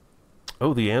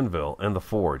 Oh, the anvil and the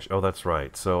forge. Oh, that's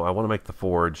right. So I want to make the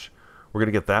forge. We're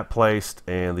going to get that placed.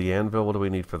 And the anvil, what do we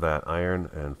need for that? Iron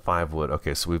and 5 wood.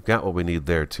 Okay, so we've got what we need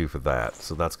there, too, for that.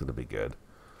 So that's going to be good.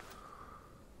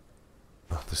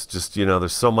 There's just, you know,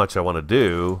 there's so much I want to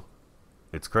do.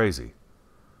 It's crazy.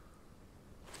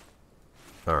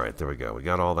 Alright, there we go. We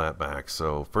got all that back.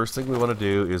 So first thing we want to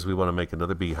do is we want to make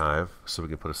another beehive so we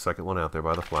can put a second one out there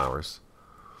by the flowers.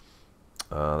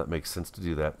 That makes sense to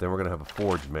do that. Then we're going to have a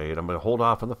forge made. I'm going to hold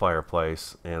off on the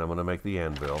fireplace, and I'm going to make the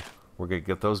anvil. We're going to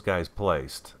get those guys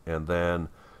placed. And then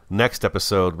next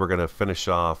episode, we're going to finish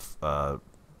off the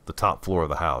top floor of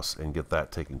the house and get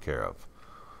that taken care of.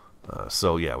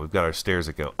 So yeah, we've got our stairs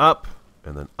that go up,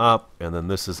 and then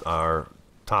this is our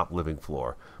top living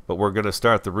floor. But we're going to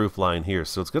start the roof line here.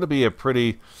 So it's going to be a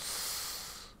pretty...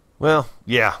 Well,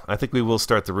 yeah, I think we will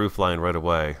start the roof line right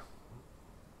away.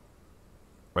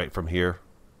 Right from here.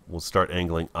 We'll start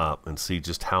angling up and see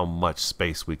just how much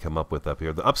space we come up with up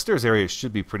here. The upstairs area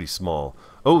should be pretty small.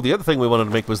 Oh, the other thing we wanted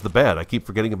to make was the bed. I keep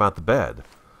forgetting about the bed.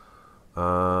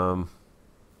 I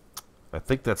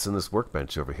think that's in this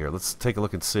workbench over here. Let's take a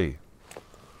look and see.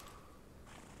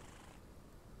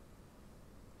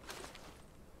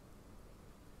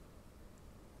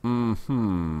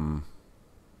 I'm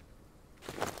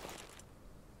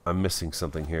missing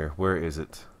something here. Where is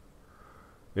it?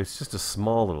 It's just a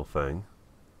small little thing.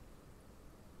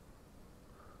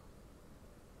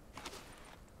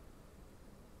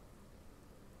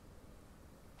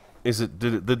 Is it?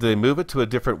 Did they move it to a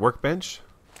different workbench?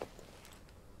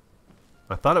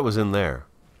 I thought it was in there.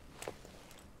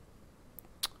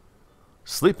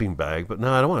 Sleeping bag, but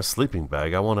no, I don't want a sleeping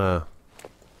bag. I want a...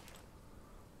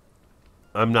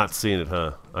 I'm not seeing it,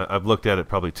 huh? I've looked at it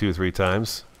probably 2 or 3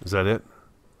 times. Is that it?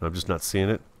 I'm just not seeing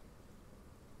it.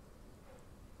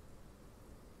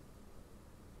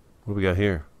 What do we got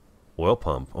here? Oil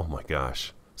pump. Oh my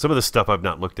gosh. Some of this stuff I've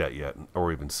not looked at yet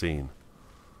or even seen.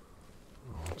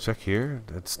 Check here.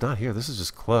 It's not here. This is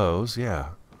just clothes.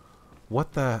 Yeah.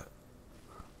 What the...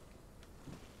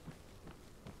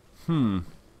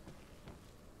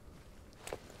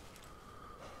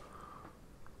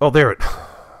 Oh, there it...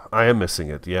 I am missing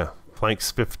it, yeah.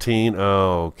 Planks 15.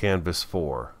 Oh, canvas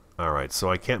 4. Alright, so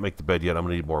I can't make the bed yet. I'm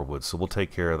going to need more wood, so we'll take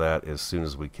care of that as soon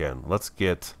as we can. Let's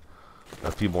get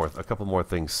a couple more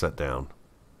things set down.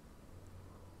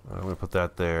 I'm going to put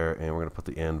that there, and we're going to put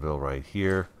the anvil right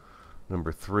here.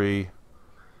 Number 3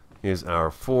 is our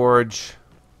forge.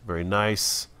 Very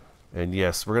nice. And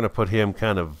yes, we're going to put him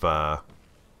kind of... I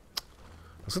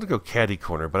was going to go caddy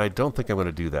corner, but I don't think I'm going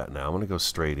to do that now. I'm going to go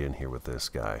straight in here with this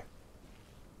guy.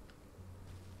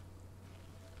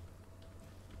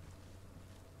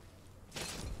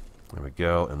 There we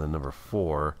go. And then number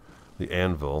 4, the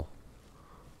anvil,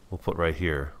 we'll put right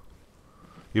here.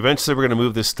 Eventually we're going to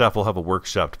move this stuff. We'll have a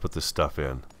workshop to put this stuff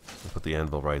in. We'll put the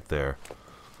anvil right there.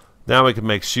 Now we can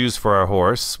make shoes for our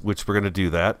horse, which we're going to do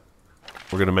that.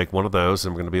 We're going to make one of those,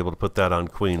 and we're going to be able to put that on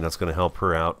Queen. That's going to help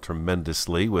her out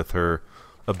tremendously with her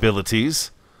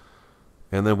abilities.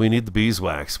 And then we need the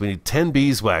beeswax. We need 10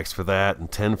 beeswax for that and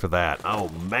 10 for that. Oh,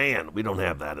 man, we don't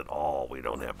have that at all. We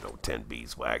don't have no 10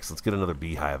 beeswax. Let's get another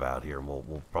beehive out here, and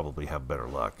we'll probably have better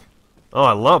luck. Oh,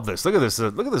 I love this. Look at this.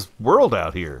 Look at this world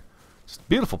out here. Just a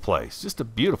beautiful place. Just a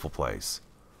beautiful place.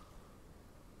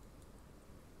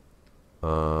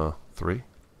 3.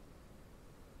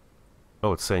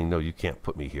 Oh, it's saying, no, you can't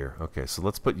put me here. Okay, so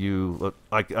let's put you...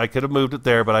 I could have moved it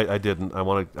there, but I didn't. I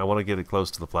want to get it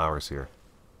close to the flowers here.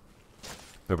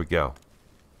 There we go.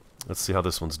 Let's see how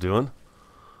this one's doing.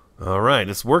 All right,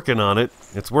 it's working on it.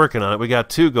 It's working on it. We got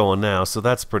 2 going now, so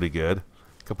that's pretty good.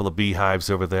 A couple of beehives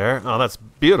over there. Oh, that's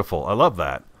beautiful. I love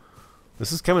that.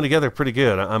 This is coming together pretty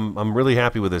good. I'm really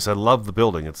happy with this. I love the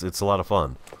building. It's a lot of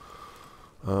fun.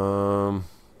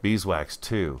 Beeswax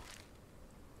 2.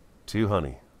 2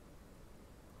 honey.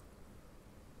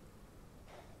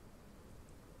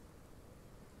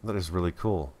 That is really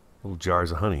cool. Little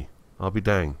jars of honey. I'll be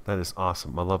dang. That is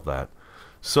awesome. I love that.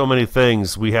 So many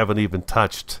things we haven't even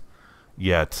touched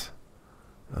yet.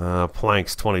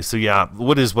 Planks 20. So yeah,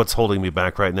 wood is what's holding me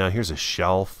back right now. Here's a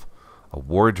shelf, a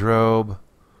wardrobe,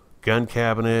 gun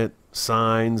cabinet,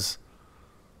 signs,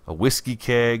 a whiskey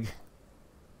keg,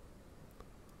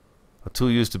 a tool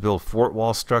used to build fort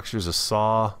wall structures, a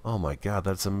saw. Oh my god,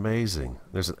 that's amazing.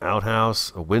 There's an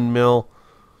outhouse, a windmill.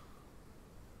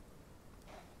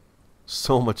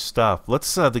 So much stuff.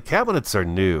 Let's the cabinets are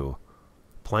new.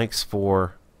 Planks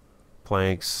 4,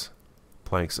 planks.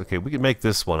 Okay, we can make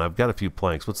this one. I've got a few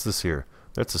planks. What's this here?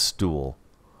 That's a stool.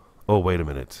 Oh, wait a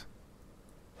minute.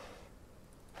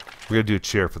 We're going to do a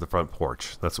chair for the front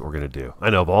porch. That's what we're going to do. I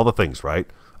know of all the things, right?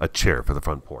 A chair for the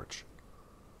front porch.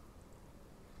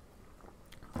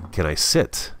 Can I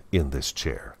sit in this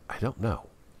chair? I don't know.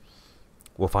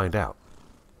 We'll find out.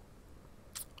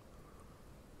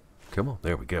 Come on,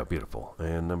 there we go, beautiful.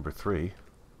 And number 3.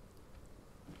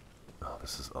 Oh,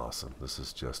 this is awesome. This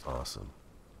is just awesome.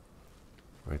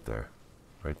 Right there.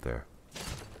 Right there.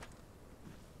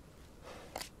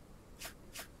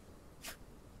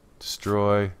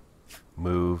 Destroy.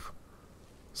 Move.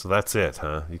 So that's it,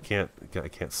 huh? I can't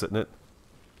sit in it?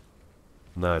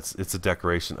 No, it's a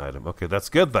decoration item. Okay, that's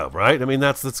good though, right? I mean,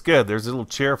 that's good. There's a little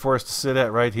chair for us to sit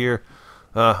at right here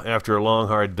after a long,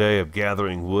 hard day of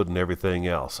gathering wood and everything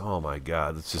else. Oh my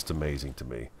God, it's just amazing to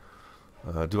me.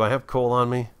 Do I have coal on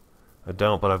me? I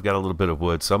don't, but I've got a little bit of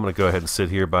wood, so I'm going to go ahead and sit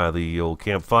here by the old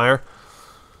campfire.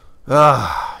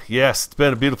 Yes, it's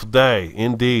been a beautiful day,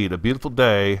 indeed, a beautiful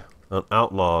day on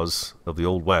Outlaws of the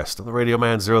Old West on the Radio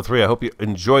Man 03. I hope you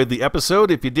enjoyed the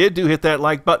episode. If you did, do hit that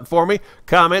like button for me.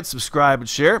 Comment, subscribe, and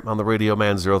share on the Radio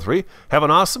Man 03. Have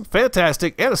an awesome,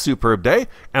 fantastic, and a superb day, and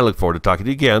I look forward to talking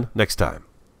to you again next time.